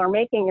most people are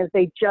making is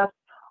they just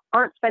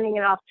aren't spending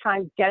enough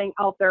time getting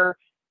out there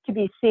to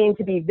be seen,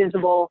 to be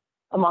visible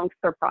amongst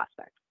their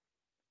prospects.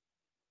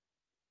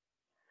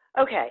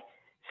 Okay,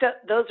 so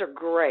those are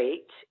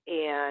great,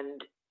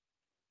 and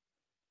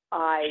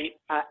I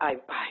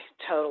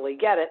totally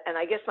get it. And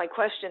I guess my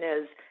question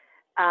is,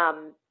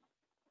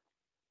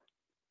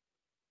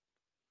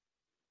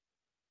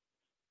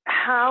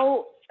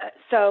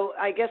 so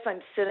I guess I'm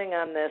sitting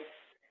on this,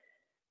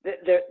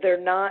 they're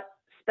not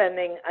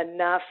spending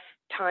enough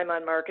time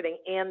on marketing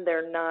and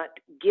they're not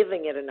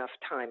giving it enough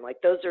time. Like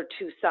those are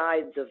two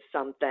sides of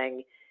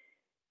something.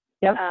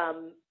 Yep.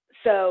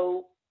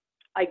 So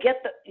I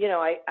get that,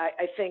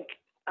 I think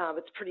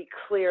it's pretty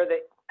clear that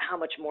how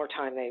much more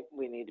time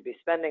we need to be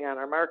spending on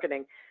our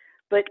marketing.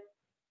 But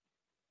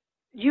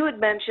you had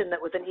mentioned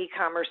that with an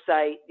e-commerce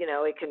site,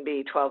 it can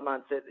be 12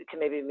 months, it can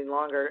maybe even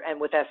longer. And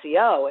with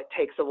SEO, it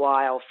takes a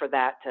while for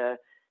that to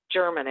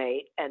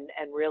germinate and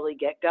really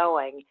get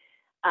going.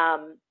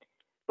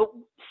 But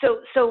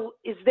so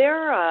is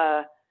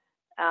there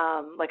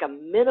like a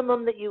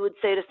minimum that you would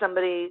say to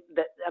somebody,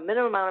 that a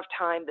minimum amount of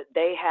time that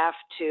they have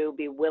to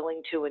be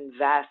willing to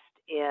invest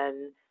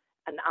in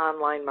an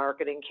online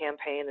marketing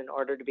campaign in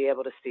order to be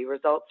able to see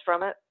results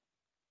from it?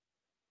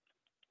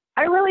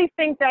 I really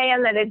think,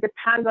 Diane, that it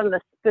depends on the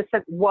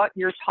specific what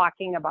you're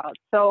talking about.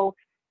 So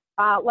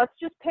let's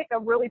just pick a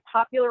really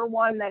popular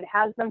one that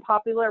has been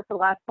popular for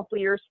the last couple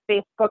of years,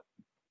 Facebook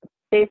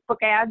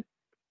ads.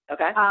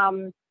 Okay.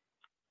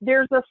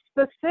 There's a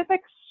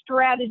specific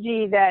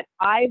strategy that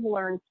I've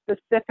learned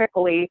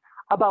specifically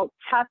about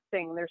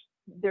testing.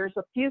 There's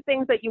a few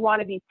things that you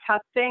want to be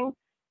testing.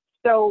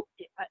 So,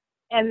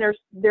 and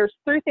there's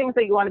three things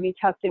that you want to be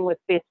testing with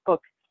Facebook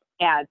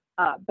ads.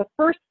 The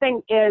first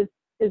thing is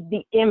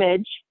the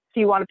image. So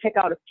you want to pick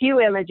out a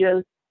few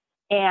images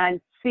and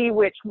see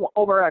which,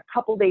 over a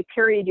couple day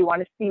period, you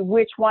want to see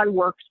which one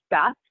works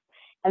best.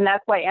 And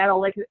that's why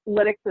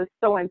analytics is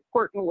so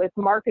important with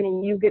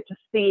marketing. You get to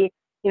see,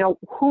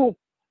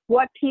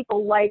 what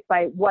people like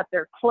by what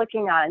they're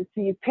clicking on.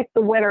 So you pick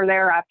the winner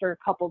there after a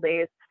couple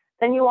days.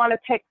 Then you want to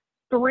pick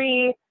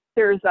three.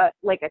 There's a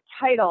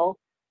title.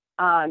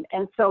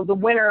 And so the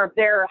winner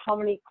there, how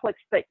many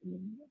clicks that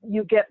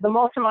you get, the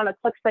most amount of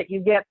clicks that you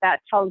get,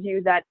 that tells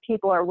you that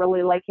people are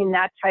really liking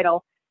that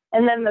title.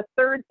 And then the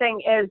third thing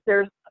is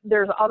there's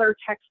other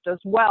text as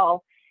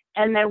well.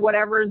 And then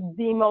whatever is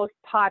the most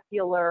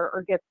popular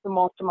or gets the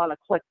most amount of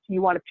clicks,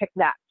 you want to pick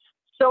that.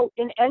 So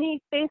in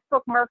any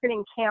Facebook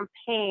marketing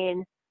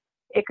campaign,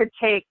 it could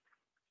take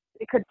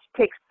 6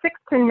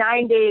 to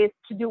 9 days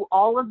to do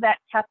all of that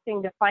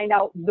testing to find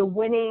out the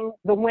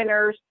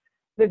winners,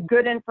 the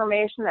good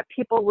information that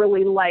people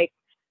really like.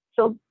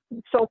 So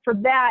for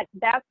that's,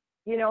 that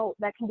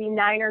can be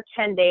 9 or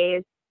 10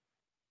 days,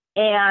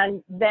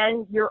 and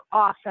then you're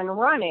off and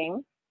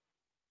running.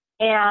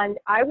 And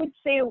I would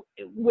say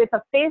with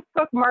a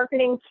Facebook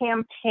marketing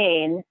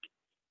campaign,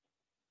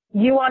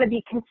 you want to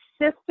be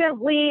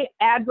consistently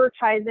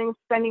advertising,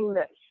 spending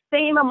the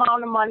same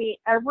amount of money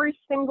every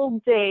single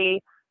day.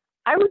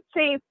 I would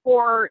say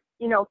for,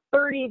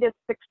 30 to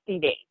 60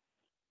 days.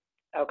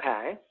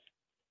 Okay.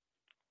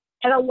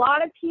 And a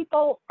lot of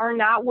people are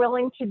not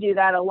willing to do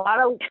that. A lot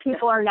of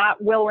people are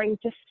not willing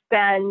to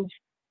spend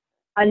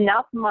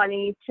enough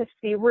money to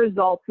see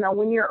results. Now,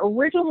 when you're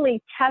originally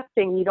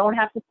testing, you don't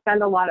have to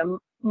spend a lot of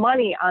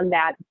money on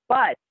that,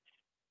 but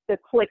the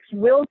clicks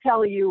will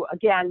tell you,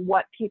 again,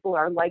 what people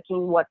are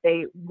liking, what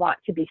they want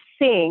to be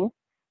seeing.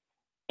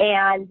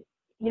 And,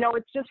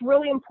 it's just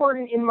really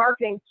important in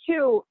marketing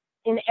too.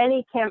 In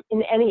any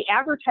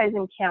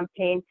advertising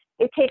campaign,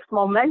 it takes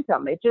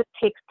momentum. It just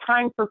takes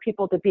time for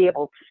people to be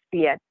able to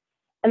see it.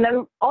 And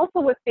then also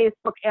with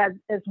Facebook ads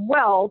as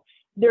well,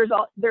 there's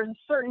a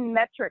certain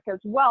metric as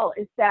well,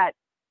 is that,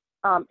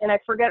 and I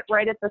forget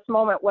right at this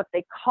moment what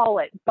they call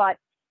it, but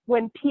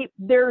when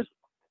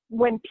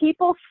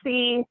people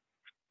see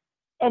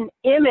an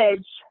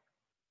image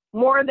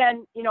more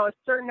than, a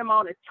certain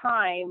amount of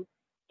time,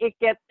 it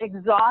gets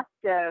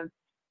exhaustive,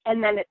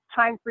 and then it's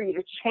time for you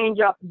to change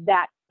up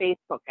that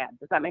Facebook ad.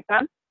 Does that make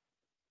sense?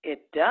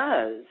 It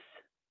does.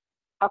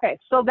 Okay,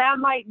 so that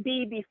might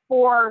be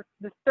before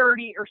the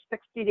 30 or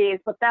 60 days,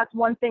 but that's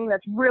one thing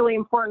that's really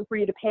important for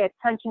you to pay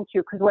attention to,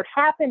 because what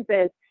happens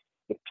is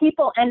if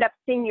people end up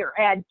seeing your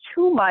ad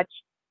too much,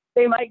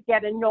 they might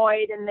get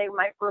annoyed and they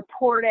might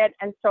report it,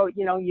 and so,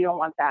 you don't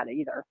want that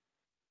either.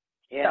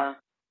 Yeah,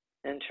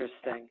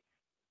 interesting.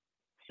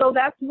 So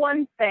that's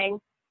one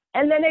thing.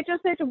 And then it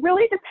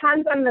really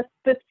depends on the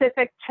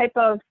specific type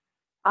of,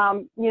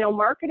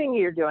 marketing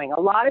you're doing. A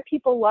lot of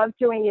people love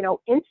doing,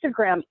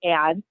 Instagram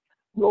ads,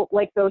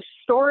 like those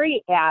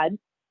story ads.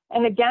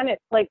 And again,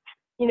 it's like,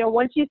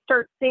 once you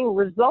start seeing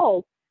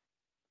results,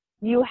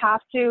 you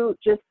have to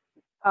just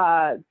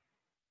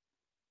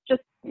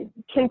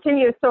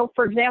continue. So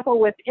for example,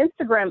 with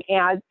Instagram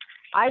ads,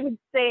 I would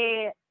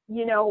say,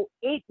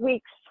 8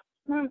 weeks,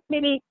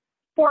 maybe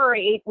 4 or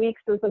 8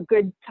 weeks is a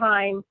good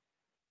time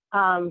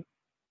to,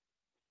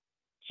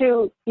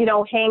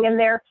 hang in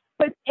there.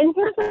 And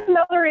here's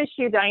another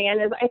issue, Diane,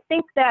 is I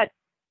think that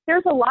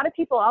there's a lot of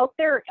people out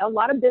there, a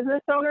lot of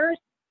business owners,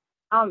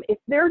 if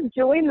they're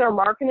doing their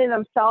marketing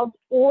themselves,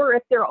 or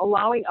if they're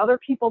allowing other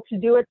people to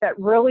do it that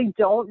really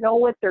don't know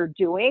what they're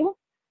doing,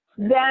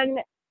 then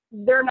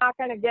they're not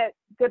going to get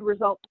good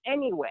results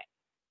anyway.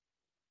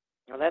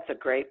 Well, that's a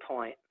great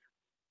point.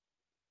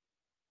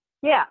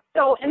 Yeah.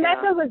 So, and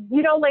that doesn't,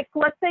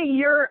 let's say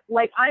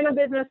I'm a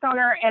business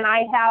owner and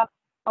I have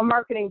a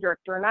marketing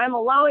director, and I'm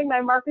allowing my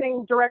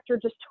marketing director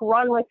just to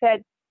run with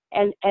it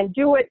and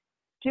do what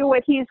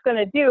he's going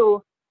to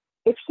do.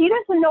 If he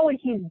doesn't know what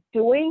he's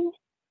doing,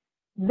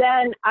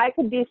 then I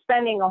could be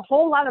spending a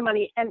whole lot of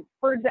money. And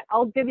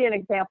I'll give you an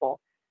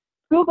example.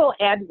 Google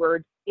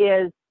AdWords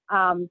is,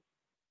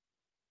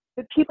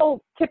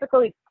 people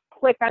typically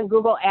click on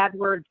Google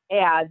AdWords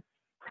ads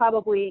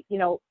probably,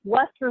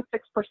 less than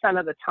 6%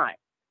 of the time,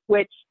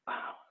 which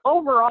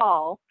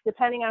overall,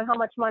 depending on how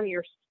much money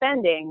you're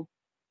spending,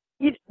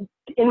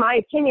 in my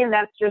opinion,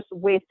 that's just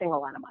wasting a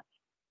lot of money.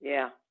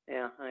 Yeah,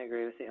 I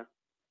agree with you.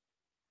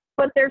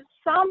 But there's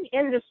some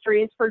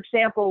industries, for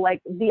example,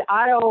 like the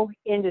auto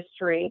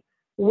industry,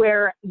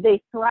 where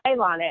they thrive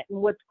on it.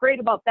 And what's great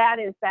about that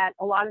is that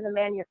a lot of the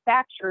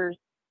manufacturers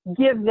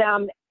give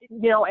them,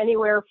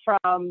 anywhere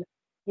from,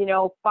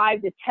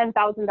 $5,000 to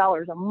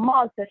 $10,000 a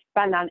month to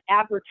spend on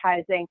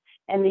advertising,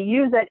 and they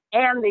use it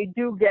and they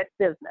do get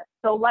business.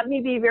 So let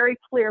me be very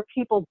clear.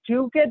 People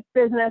do get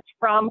business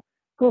from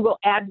Google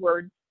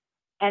AdWords,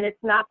 and it's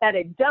not that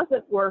it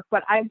doesn't work,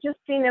 but I've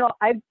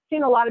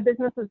seen a lot of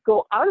businesses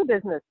go out of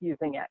business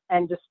using it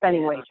and just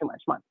spending way too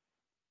much money.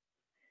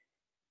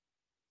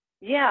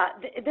 Yeah,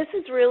 this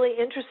is really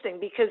interesting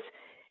because,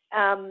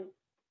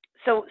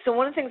 so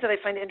one of the things that I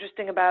find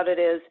interesting about it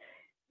is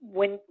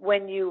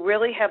when you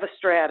really have a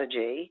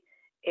strategy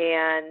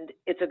and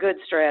it's a good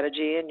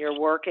strategy and you're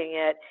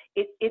working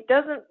it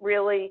doesn't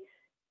really,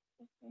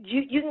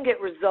 you can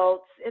get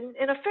results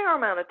in a fair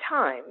amount of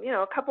time,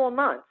 a couple of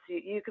months,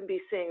 you can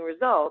be seeing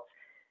results,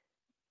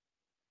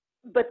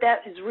 but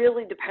that is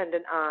really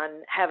dependent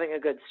on having a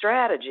good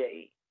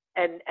strategy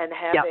and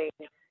having,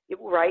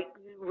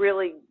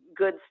 really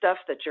good stuff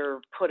that you're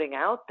putting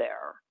out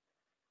there.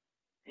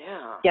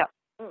 Yeah. Yeah.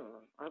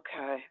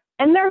 Okay.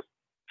 And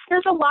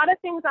there's a lot of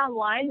things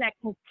online that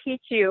can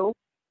teach you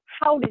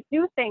how to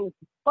do things,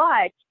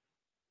 but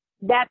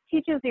that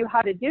teaches you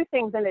how to do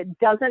things and it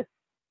doesn't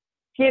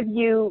give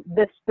you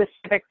the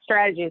specific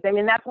strategies. I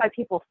mean, that's why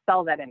people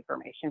sell that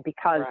information,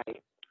 because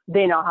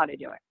they know how to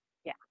do it.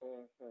 Yeah.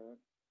 Mm-hmm.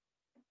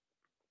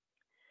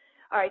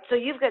 All right, so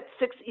you've got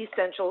 6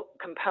 essential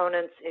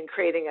components in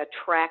creating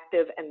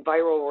attractive and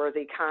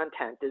viral-worthy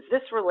content. Is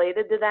this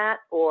related to that,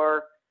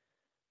 or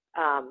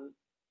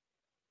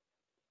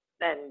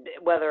and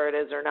whether it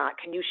is or not?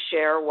 Can you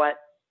share what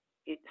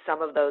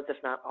some of those, if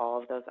not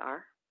all of those,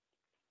 are?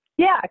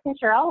 Yeah, I can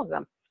share all of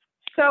them.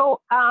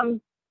 So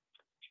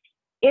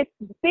it's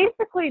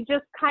basically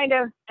just kind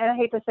of, and I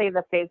hate to say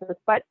the phases,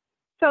 but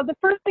so the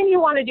first thing you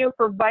want to do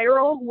for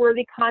viral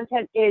worthy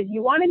content is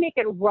you want to make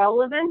it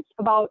relevant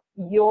about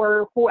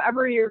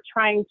whoever you're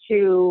trying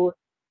to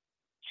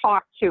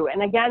talk to.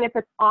 And again, if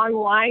it's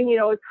online,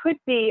 it could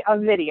be a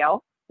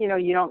video, you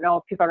don't know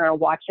if people are going to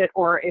watch it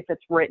or if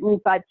it's written,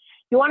 but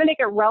you want to make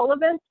it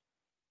relevant.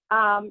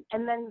 And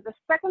then the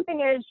second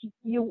thing is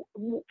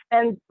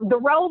and the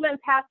relevance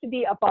has to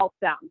be about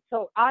them.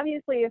 So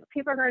obviously if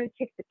people are going to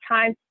take the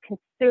time to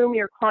consume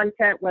your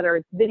content, whether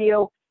it's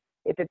video,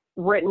 if it's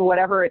written,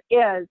 whatever it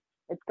is,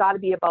 it's got to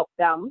be about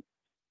them.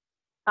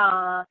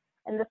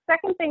 And the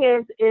second thing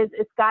is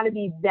it's got to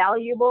be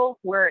valuable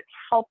where it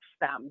helps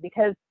them.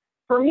 Because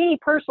for me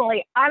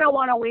personally, I don't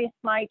want to waste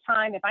my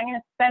time. If I'm going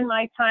to spend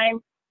my time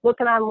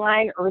looking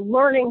online or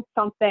learning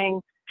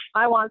something,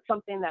 I want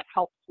something that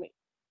helps me.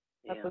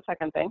 That's the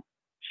second thing.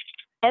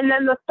 And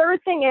then the third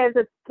thing is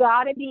it's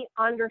got to be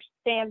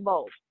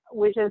understandable,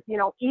 which is,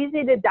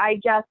 easy to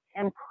digest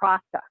and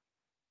process.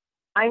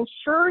 I'm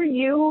sure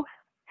you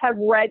have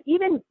read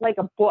even like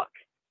a book.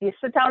 You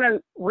sit down and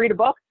read a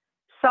book.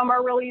 Some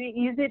are really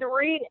easy to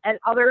read and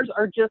others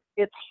are just,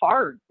 it's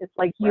hard. It's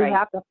like you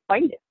have to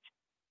fight it.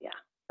 Yeah.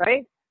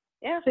 Right?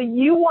 Yeah. So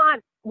you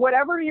want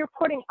whatever you're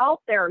putting out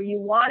there, you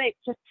want it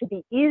just to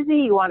be easy.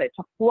 You want it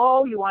to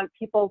flow. You want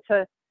people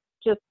to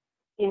just,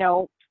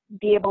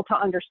 be able to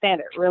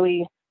understand it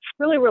really,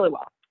 really, really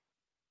well.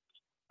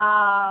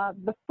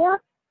 The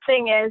fourth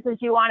thing is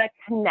you want to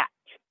connect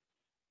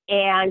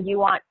and you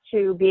want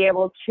to be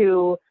able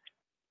to,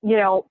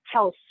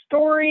 tell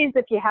stories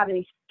if you have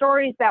any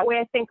stories. That way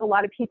I think a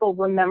lot of people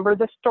remember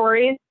the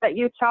stories that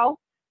you tell.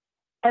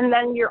 And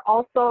then you're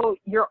also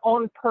your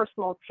own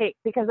personal take,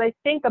 because I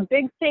think a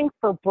big thing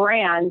for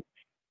brands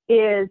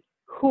is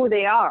who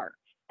they are.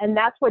 And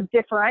that's what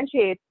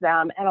differentiates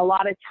them. And a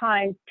lot of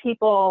times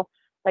people,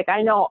 like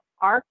I know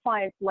our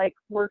clients like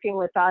working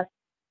with us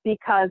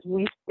because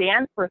we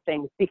stand for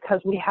things, because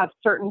we have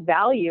certain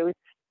values,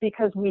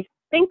 because we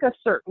think a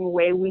certain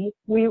way. We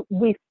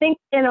think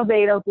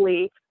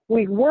innovatively,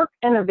 we work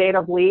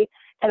innovatively,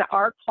 and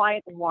our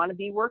clients want to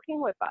be working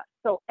with us.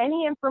 So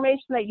any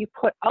information that you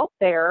put out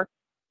there,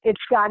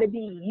 it's got to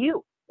be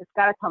you. It's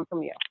got to come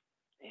from you.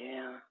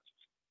 Yeah.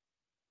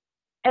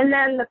 And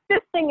then the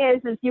fifth thing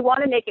is you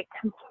want to make it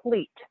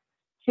complete.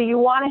 So you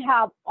want to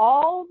have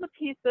all the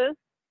pieces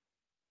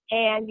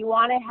and you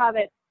want to have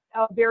it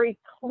a very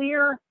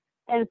clear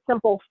and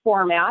simple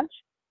format.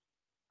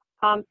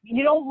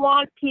 You don't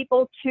want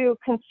people to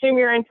consume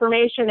your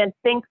information and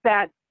think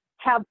that,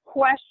 have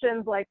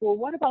questions like, well,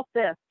 what about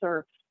this?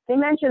 Or they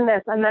mentioned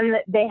this, and then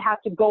they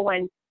have to go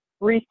and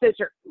research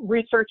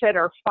it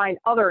or find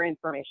other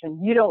information.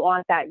 You don't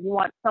want that. You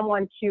want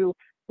someone to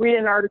read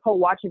an article,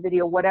 watch a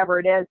video, whatever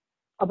it is,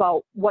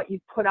 about what you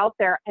put out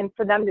there, and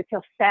for them to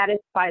feel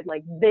satisfied,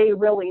 like they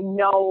really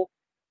know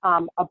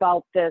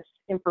about this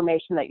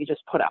information that you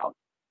just put out.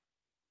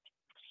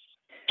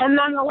 And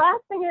then the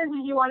last thing is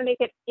you want to make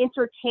it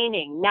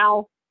entertaining.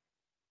 Now,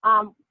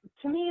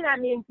 to me, that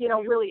means,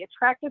 really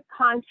attractive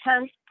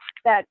content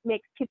that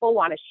makes people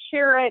want to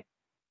share it,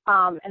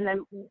 and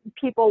then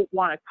people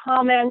want to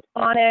comment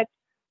on it.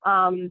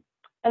 And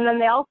then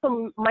they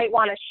also might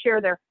want to share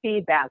their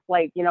feedback,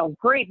 like,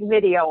 great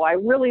video. I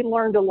really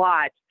learned a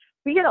lot.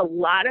 We get a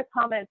lot of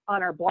comments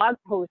on our blog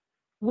posts.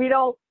 We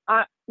don't,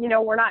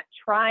 we're not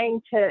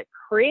trying to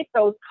create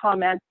those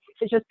comments.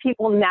 It's just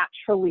people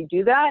naturally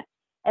do that.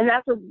 And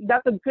that's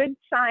a good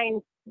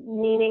sign,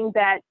 meaning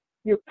that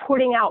you're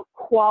putting out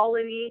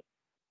quality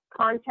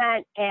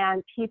content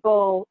and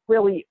people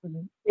really,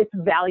 it's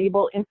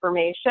valuable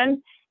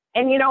information.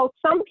 And,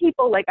 some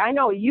people, like I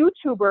know a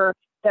YouTuber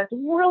that's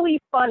really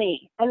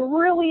funny and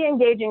really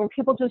engaging and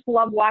people just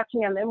love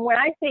watching them. And when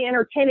I say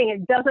entertaining,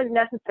 it doesn't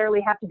necessarily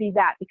have to be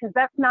that, because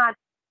that's not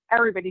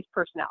everybody's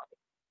personality.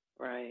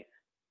 Right.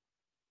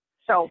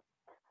 So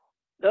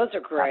those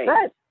are great.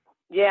 That's it.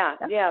 Yeah.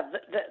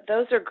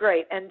 Those are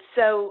great. And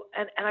so,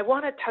 and I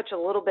want to touch a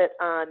little bit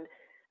on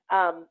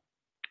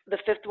the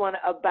fifth one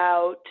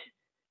about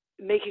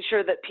making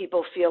sure that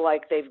people feel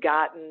like they've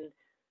gotten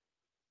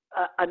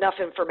enough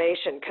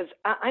information. Because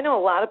I know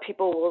a lot of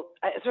people will,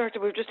 as a matter of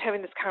fact, we were just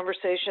having this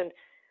conversation,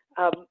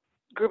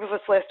 group of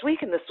us last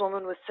week, and this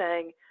woman was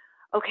saying,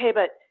 okay,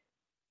 but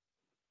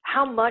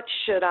how much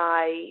should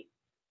I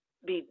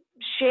be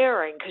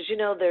sharing? Because,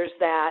 there's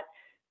that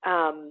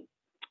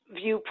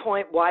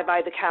viewpoint, why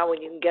buy the cow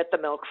when you can get the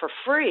milk for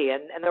free?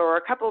 And there were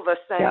a couple of us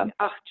saying,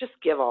 oh, just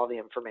give all the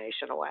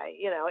information away.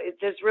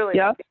 There's really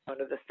nothing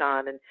under the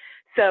sun. And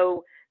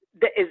so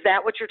is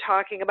that what you're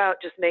talking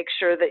about? Just make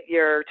sure that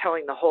you're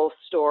telling the whole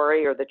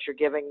story, or that you're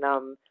giving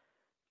them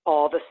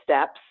all the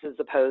steps, as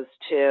opposed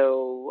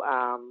to,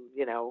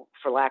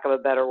 for lack of a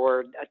better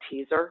word, a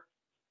teaser?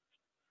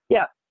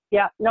 Yeah.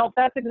 No,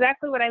 that's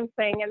exactly what I'm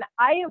saying. And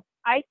I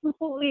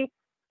completely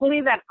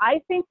believe that.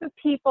 I think the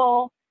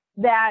people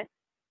that,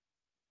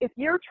 if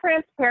you're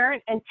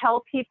transparent and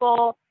tell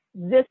people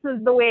this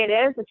is the way it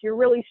is, if you're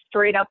really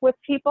straight up with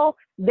people,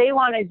 they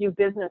want to do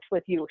business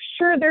with you.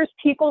 Sure, there's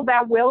people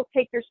that will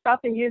take your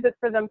stuff and use it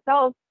for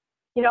themselves.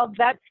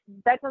 That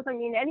doesn't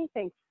mean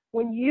anything.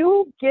 When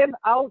you give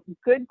out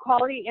good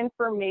quality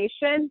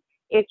information,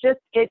 it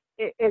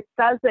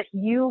says that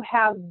you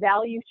have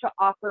value to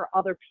offer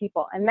other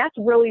people. And that's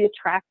really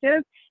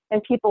attractive,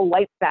 and people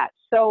like that.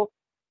 So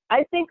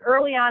I think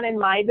early on in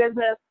my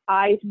business,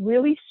 I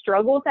really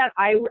struggled with that.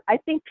 I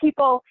think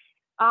people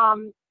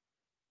go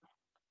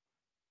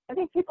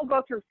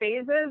through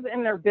phases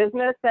in their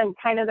business and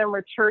kind of their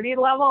maturity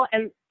level.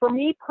 And for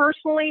me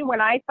personally,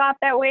 when I thought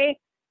that way,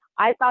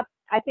 I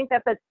think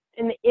that's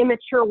an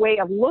immature way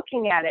of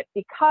looking at it,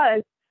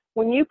 because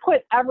when you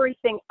put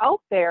everything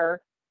out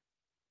there,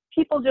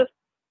 people just,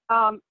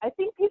 I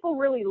think people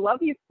really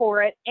love you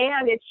for it,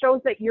 and it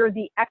shows that you're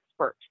the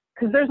expert.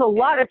 Because there's a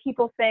lot of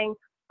people saying,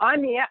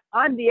 I'm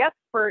the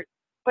expert,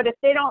 but if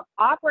they don't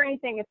offer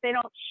anything, if they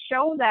don't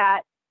show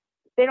that,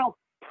 if they don't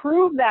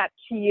prove that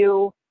to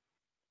you,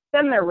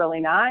 then they're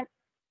really not.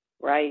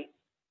 Right.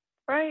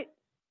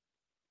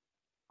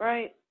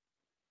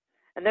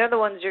 And they're the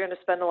ones you're going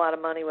to spend a lot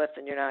of money with,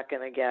 and you're not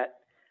going to get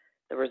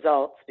the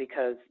results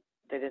because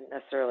they didn't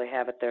necessarily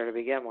have it there to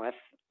begin with,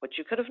 which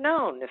you could have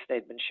known if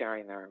they'd been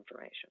sharing their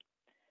information.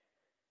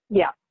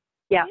 Yeah.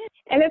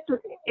 And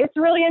it's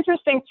really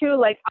interesting too.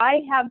 Like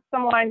I have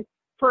someone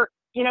for,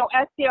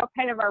 SEO,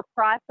 kind of our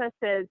process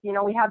is,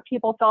 we have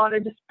people fill out a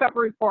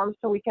discovery form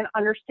so we can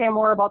understand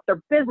more about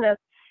their business.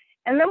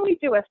 And then we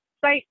do a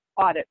site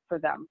audit for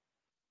them.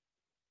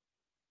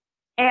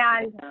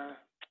 And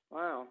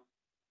wow.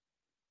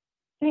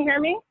 Can you hear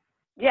me?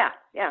 Yeah,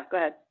 go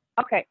ahead.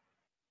 Okay.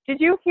 Did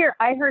you hear,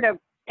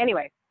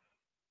 anyway,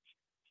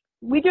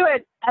 we do a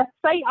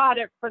site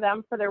audit for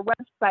them for their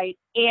website,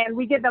 and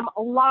we give them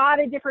a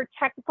lot of different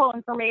technical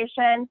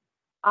information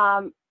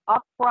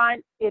up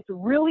front. It's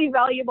really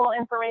valuable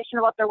information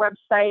about their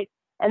website,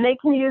 and they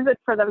can use it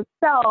for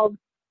themselves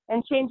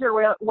and change their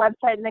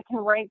website, and they can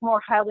rank more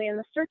highly in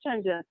the search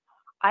engine.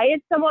 I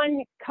had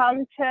someone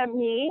come to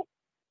me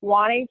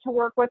wanting to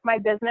work with my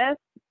business.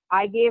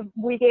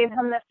 We gave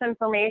him this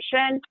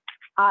information.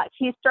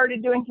 He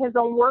started doing his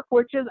own work,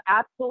 which is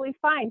absolutely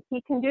fine.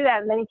 He can do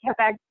that. And then he kept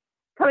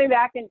coming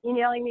back and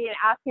emailing me and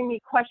asking me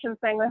questions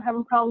saying, I'm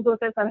having problems with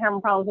this, I'm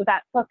having problems with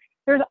that. So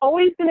there's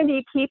always going to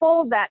be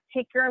people that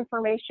take your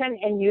information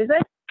and use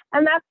it.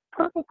 And that's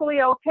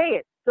perfectly okay.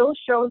 It still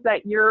shows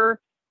that you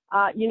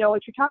know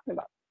what you're talking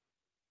about.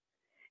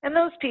 And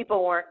those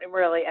people weren't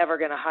really ever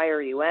going to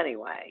hire you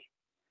anyway.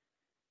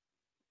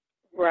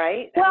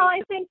 Right? Well,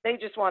 I think they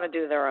just want to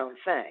do their own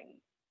thing.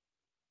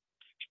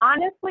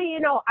 Honestly,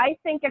 I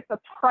think if the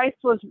price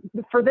was,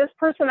 for this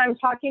person I'm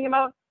talking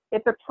about,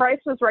 if the price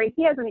was right,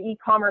 he has an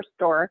e-commerce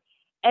store,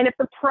 and if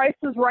the price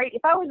was right,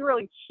 if I was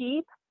really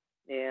cheap,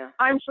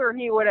 I'm sure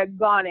he would have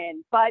gone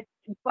in. But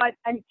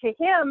to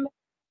him,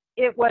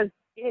 it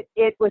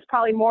was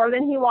probably more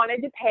than he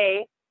wanted to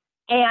pay,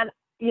 and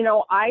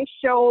I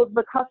showed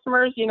the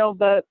customers,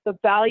 the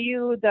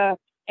value, the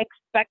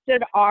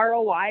expected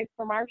ROI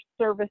from our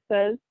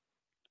services,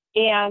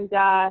 and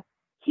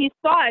he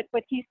saw it,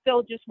 but he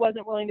still just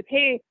wasn't willing to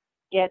pay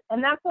it,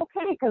 and that's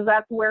okay because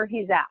that's where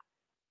he's at.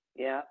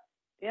 Yeah.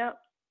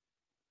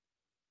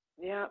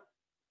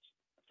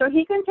 So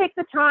he can take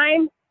the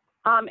time,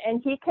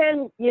 and he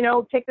can,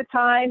 take the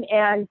time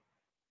and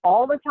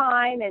all the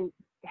time and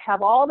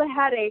have all the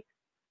headaches.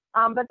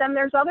 But then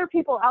there's other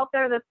people out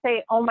there that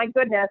say, oh my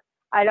goodness,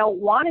 I don't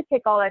want to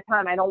take all that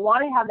time. I don't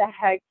want to have that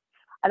headache.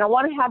 I don't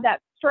want to have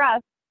that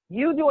stress.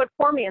 You do it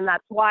for me. And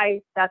that's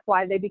why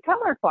they become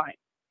our client.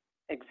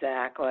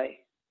 Exactly.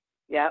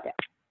 Yep.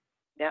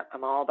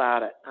 I'm all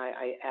about it.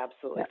 I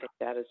absolutely think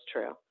that is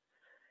true.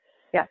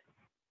 Yeah.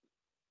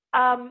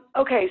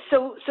 Okay.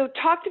 So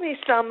talk to me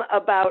some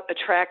about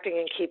attracting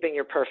and keeping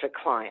your perfect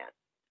client.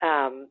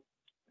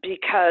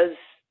 Because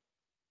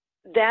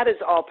that is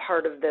all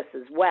part of this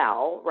as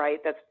well, right?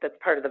 That's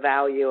part of the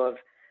value of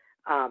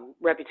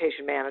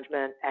reputation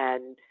management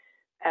and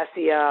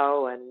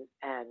SEO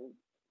and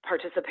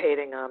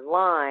participating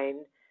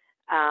online.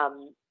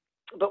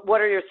 But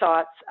what are your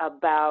thoughts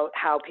about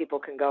how people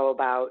can go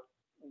about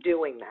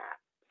doing that?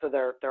 So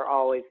they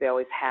always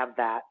have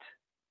that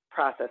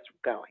process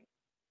going.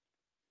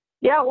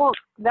 Yeah, well,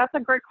 that's a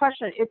great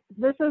question.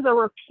 This is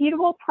a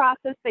repeatable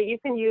process that you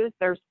can use.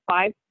 There's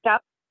 5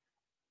 steps.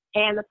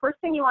 And the first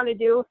thing you want to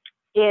do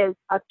is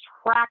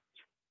attract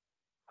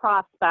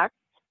prospects.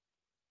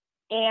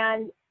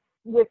 And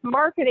with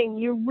marketing,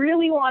 you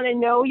really want to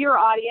know your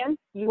audience.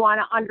 You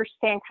want to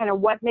understand kind of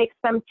what makes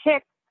them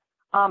tick.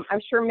 I'm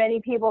sure many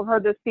people have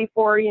heard this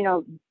before,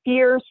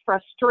 fears,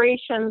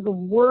 frustrations,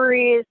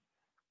 worries,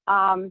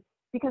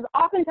 because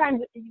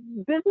oftentimes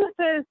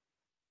businesses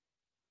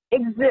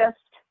exist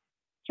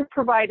to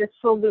provide a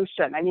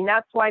solution. I mean,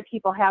 that's why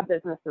people have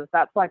businesses.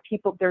 That's why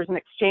there's an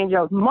exchange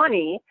of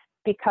money,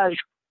 because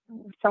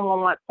someone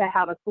wants to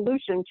have a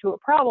solution to a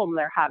problem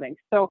they're having.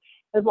 So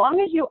as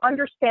long as you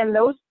understand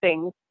those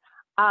things,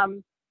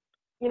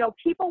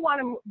 people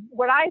want to,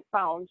 what I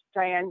found,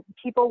 Diane,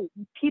 people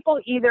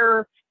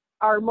either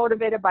are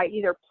motivated by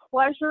either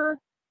pleasure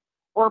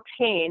or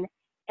pain.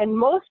 And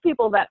most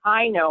people that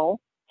I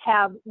know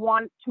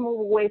want to move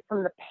away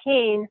from the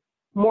pain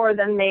more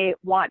than they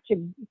want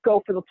to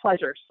go for the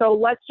pleasure. So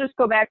let's just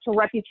go back to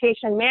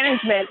reputation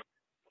management.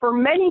 For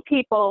many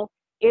people,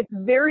 it's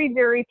very,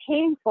 very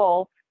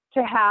painful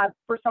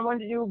for someone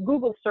to do a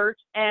Google search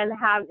and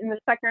have in the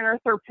second or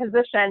third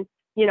position,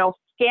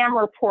 scam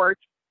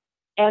reports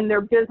and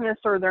their business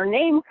or their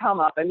name come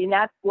up. I mean,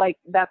 that's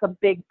a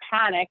big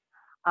panic,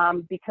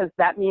 because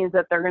that means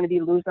that they're going to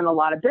be losing a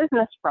lot of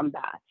business from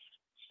that.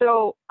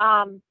 So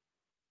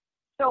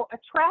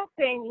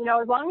attracting,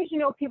 as long as you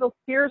know people's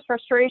fears,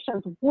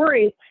 frustrations,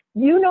 worries,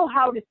 you know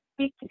how to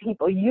speak to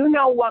people. You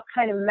know what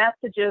kind of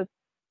messages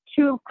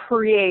to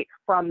create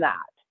from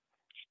that.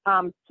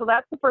 So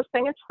that's the first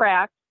thing,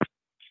 attract.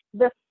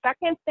 The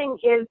second thing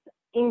is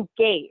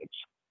engage.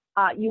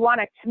 You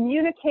want to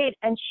communicate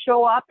and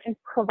show up and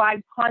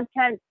provide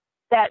content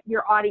that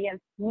your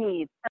audience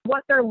needs and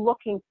what they're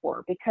looking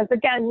for. Because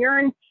again, you're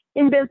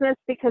in business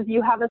because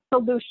you have a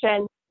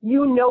solution.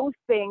 You know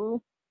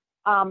things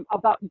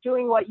about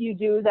doing what you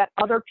do that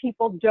other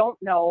people don't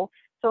know.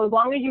 So as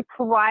long as you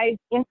provide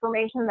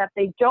information that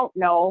they don't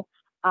know,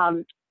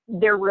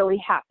 they're really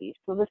happy.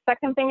 So the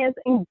second thing is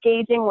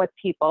engaging with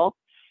people.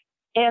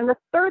 And the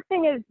third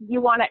thing is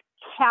you want to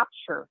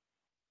capture.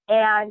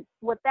 And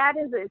what that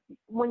is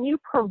when you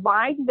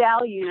provide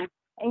value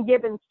and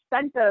give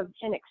incentive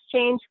in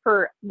exchange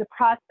for the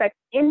prospect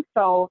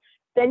info,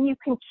 then you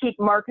can keep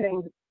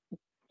marketing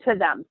to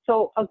them.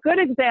 So a good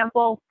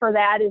example for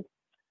that is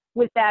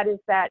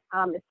that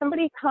if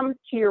somebody comes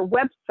to your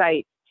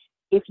website,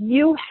 if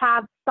you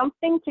have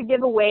something to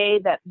give away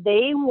that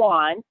they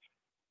want,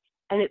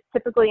 and it's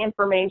typically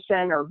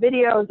information or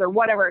videos or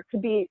whatever, it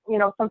could be,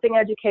 something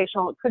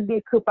educational, it could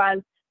be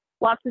coupons,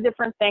 lots of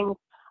different things.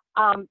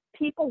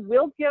 People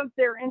will give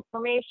their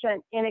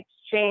information in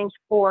exchange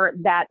for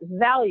that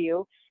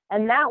value,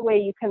 and that way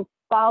you can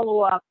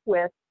follow up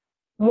with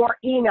more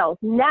emails.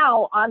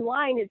 Now,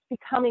 online, it's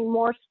becoming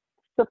more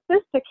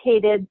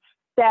sophisticated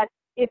that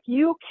if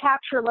you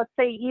capture, let's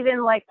say,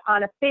 even like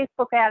on a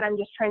Facebook ad, I'm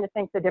just trying to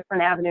think the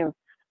different avenues,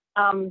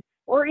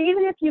 or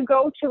even if you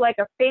go to like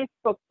a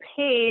Facebook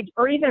page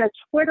or even a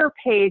Twitter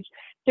page,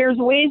 there's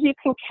ways you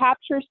can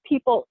capture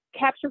people's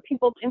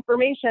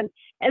information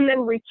and then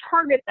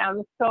retarget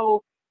them.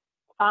 So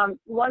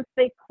once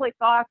they click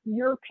off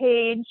your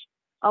page,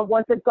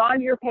 once they've gone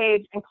to your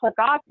page and click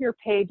off your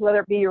page, whether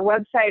it be your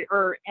website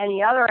or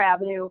any other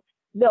avenue,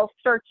 they'll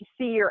start to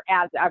see your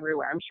ads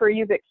everywhere. I'm sure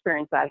you've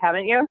experienced that,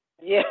 haven't you?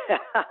 Yeah.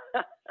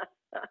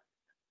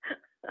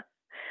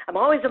 I'm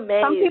always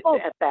amazed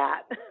at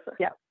that.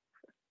 Yeah.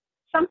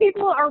 Some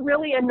people are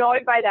really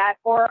annoyed by that,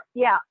 or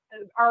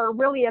are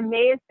really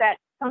amazed that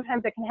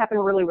sometimes it can happen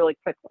really, really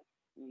quickly.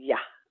 Yeah.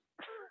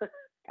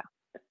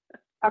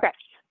 Okay.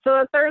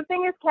 So the third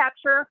thing is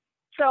capture.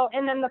 So,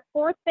 and then the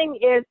fourth thing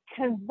is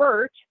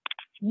convert.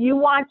 You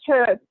want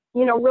to,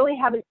 really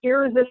have an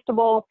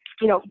irresistible,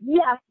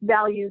 yes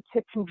value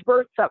to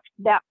convert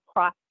that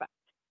prospect,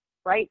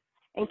 right?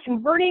 And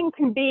converting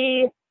can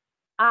be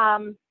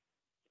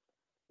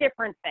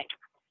different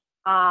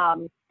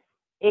things.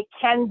 It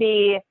can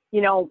be,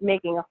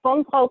 making a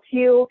phone call to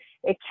you.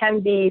 It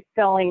can be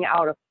filling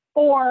out a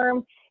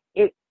form.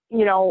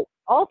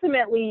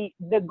 Ultimately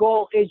the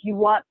goal is you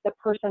want the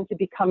person to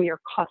become your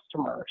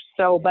customer.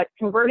 So, but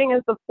converting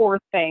is the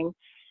fourth thing.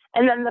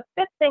 And then the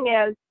fifth thing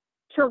is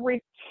to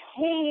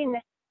retain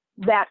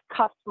that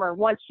customer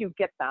once you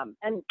get them.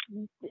 And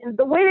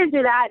the way to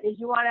do that is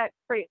you want to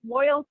create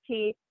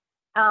loyalty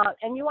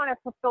and you want to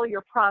fulfill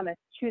your promise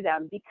to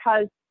them,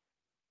 because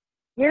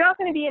you're not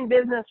going to be in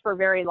business for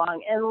very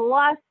long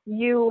unless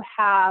you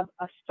have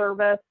a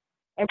service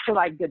and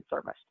provide good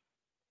service.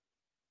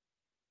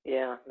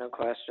 Yeah, no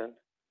question.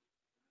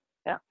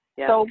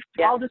 Yeah. So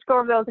I'll just go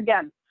over those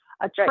again.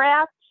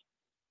 Attract,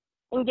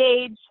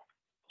 engage,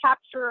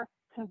 capture,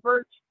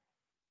 convert,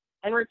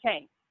 and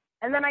retain.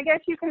 And then I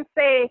guess you can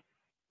say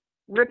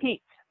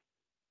repeat.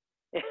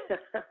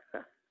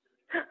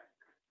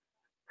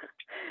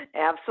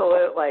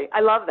 Absolutely. I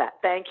love that.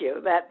 Thank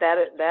you.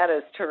 That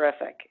is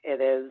terrific.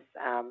 It is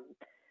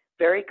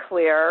very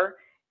clear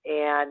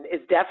and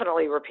is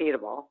definitely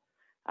repeatable,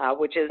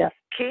 which is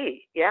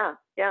key. Yeah,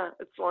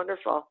 it's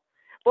wonderful.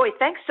 Boy,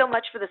 thanks so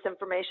much for this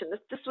information.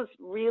 This was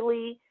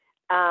really,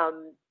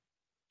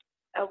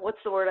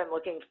 what's the word I'm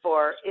looking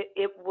for?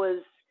 It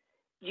was,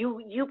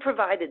 you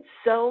provided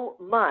so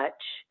much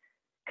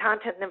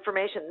content and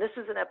information. This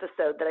is an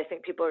episode that I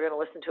think people are going to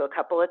listen to a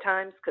couple of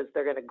times, because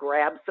they're going to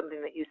grab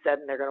something that you said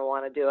and they're going to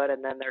want to do it,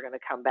 and then they're going to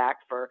come back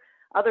for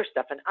other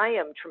stuff. And I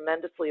am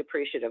tremendously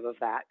appreciative of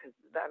that, because,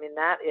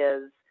 that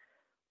is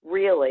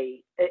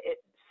really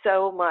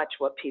so much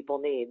what people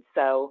need.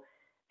 So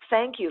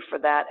thank you for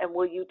that. And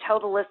will you tell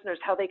the listeners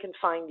how they can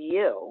find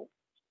you?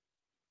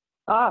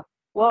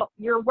 Well,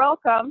 you're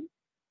welcome.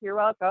 You're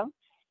welcome.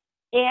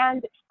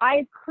 And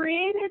I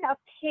created a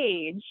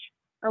page,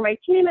 or my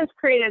team has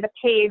created a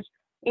page,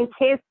 in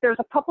case there's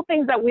a couple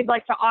things that we'd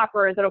like to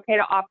offer. Is it okay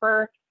to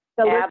offer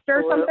the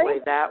listener something?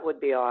 Absolutely. That would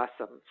be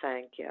awesome.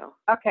 Thank you.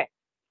 Okay.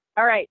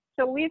 All right.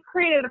 So we've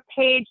created a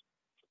page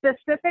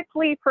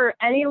specifically for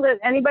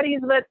anybody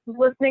that's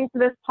listening to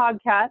this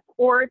podcast,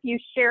 or if you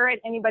share it,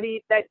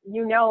 anybody that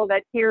you know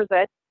that hears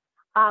it,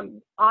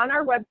 on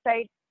our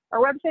website. Our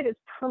website is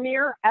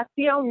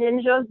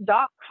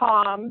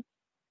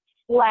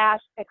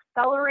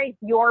premierseoninjas.com/accelerate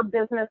your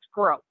business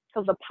growth.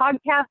 So the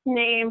podcast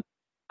name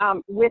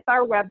with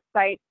our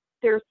website,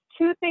 there's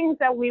two things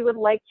that we would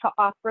like to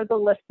offer the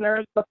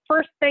listeners. The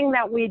first thing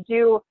that we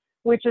do,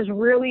 which is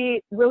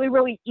really, really,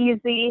 really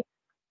easy,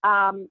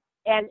 and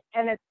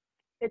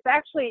it's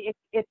actually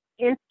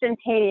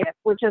instantaneous,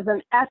 which is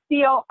an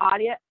SEO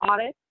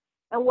audit.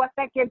 And what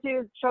that gives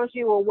you, shows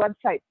you a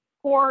website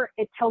for.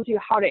 It tells you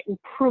how to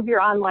improve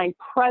your online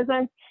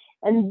presence.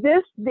 And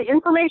the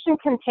information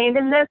contained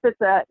in this,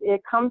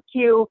 it comes to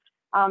you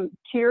to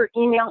your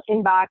email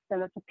inbox,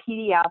 and it's a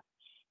PDF.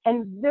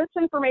 And this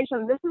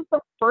information, this is the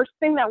first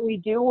thing that we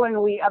do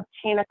when we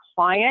obtain a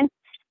client.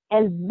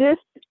 And this,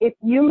 if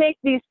you make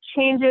these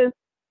changes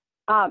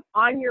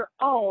on your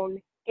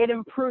own, it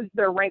improves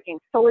their ranking.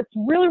 So it's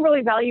really,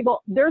 really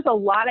valuable. There's a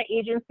lot of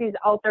agencies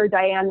out there,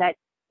 Diane,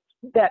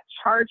 that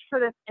charge for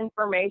this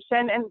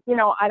information. And,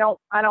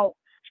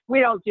 we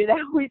don't do that.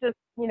 We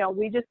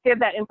just give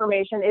that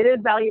information. It is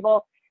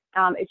valuable.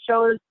 It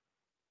shows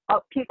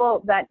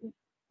people that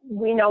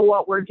we know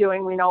what we're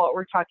doing. We know what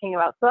we're talking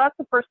about. So that's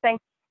the first thing.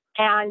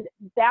 And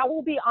that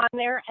will be on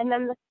there. And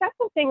then the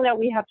second thing that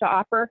we have to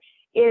offer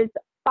is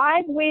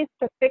 5 ways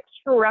to fix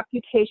your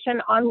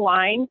reputation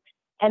online.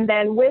 And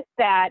then with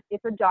that,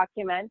 it's a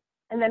document.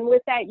 And then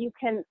with that, you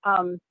can,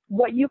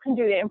 what you can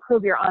do to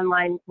improve your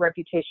online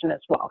reputation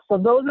as well. So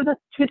those are the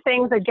 2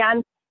 things.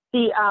 Again,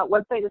 the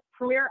website is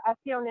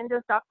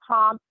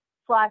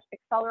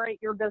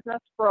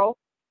premierseoninjas.com/accelerate-your-business-growth.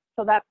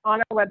 So that's on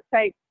our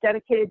website,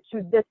 dedicated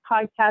to this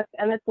podcast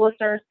and its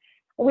listeners.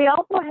 We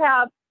also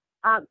have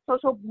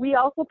social. We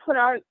also put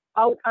out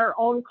our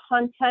own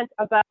content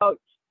about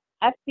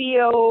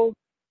SEO,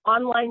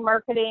 online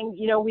marketing.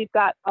 We've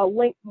got a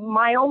link.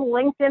 My own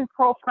LinkedIn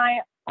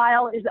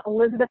profile is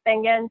Elizabeth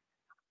Engen.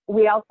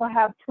 We also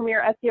have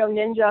Premier SEO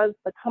Ninjas,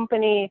 the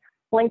company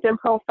LinkedIn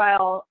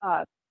profile,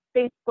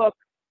 Facebook,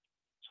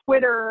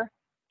 Twitter.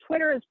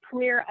 Twitter is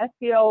Premier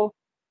SEO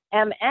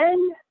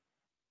MN,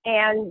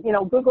 and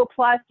Google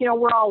Plus.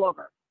 We're all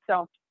over,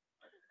 so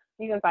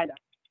you can find us.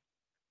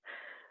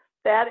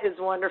 That is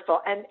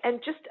wonderful,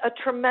 and just a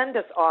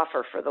tremendous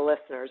offer for the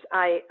listeners.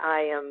 I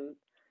am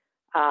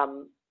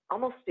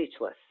almost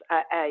speechless.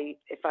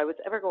 If I was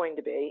ever going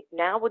to be,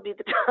 now would be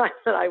the time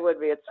that I would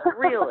be. It's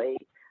really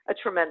a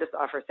tremendous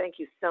offer. Thank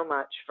you so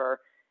much for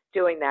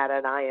doing that,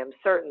 and I am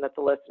certain that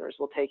the listeners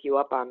will take you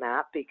up on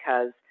that,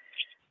 because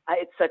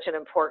it's such an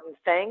important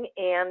thing,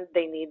 and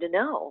they need to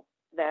know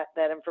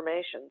that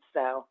information.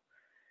 So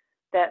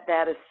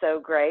that is so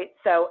great.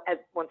 So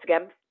once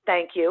again,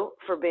 thank you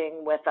for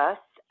being with us.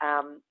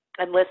 And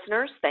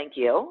listeners, thank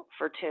you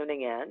for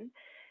tuning in.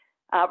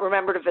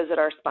 Remember to visit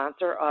our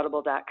sponsor,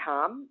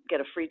 audible.com.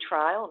 Get a free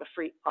trial and a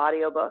free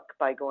audiobook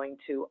by going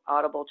to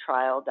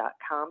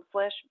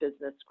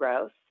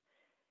audibletrial.com/businessgrowth.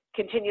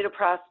 Continue to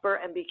prosper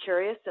and be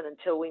curious. And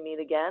until we meet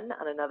again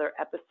on another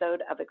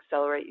episode of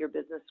Accelerate Your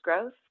Business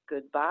Growth,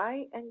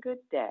 goodbye and good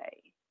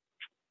day.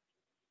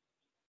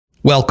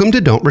 Welcome to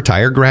Don't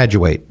Retire,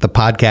 Graduate, the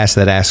podcast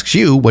that asks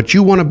you what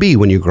you want to be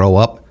when you grow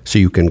up so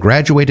you can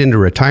graduate into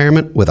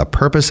retirement with a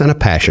purpose and a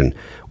passion,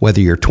 whether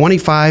you're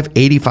 25,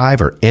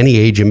 85, or any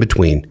age in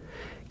between.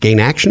 Gain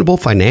actionable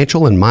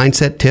financial and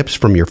mindset tips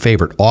from your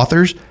favorite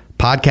authors,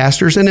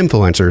 podcasters, and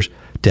influencers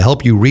to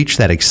help you reach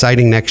that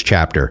exciting next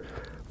chapter.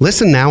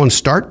 Listen now and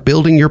start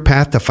building your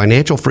path to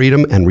financial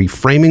freedom and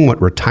reframing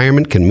what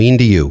retirement can mean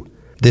to you.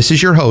 This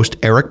is your host,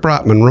 Eric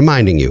Brotman,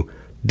 reminding you,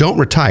 don't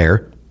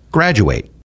retire, graduate.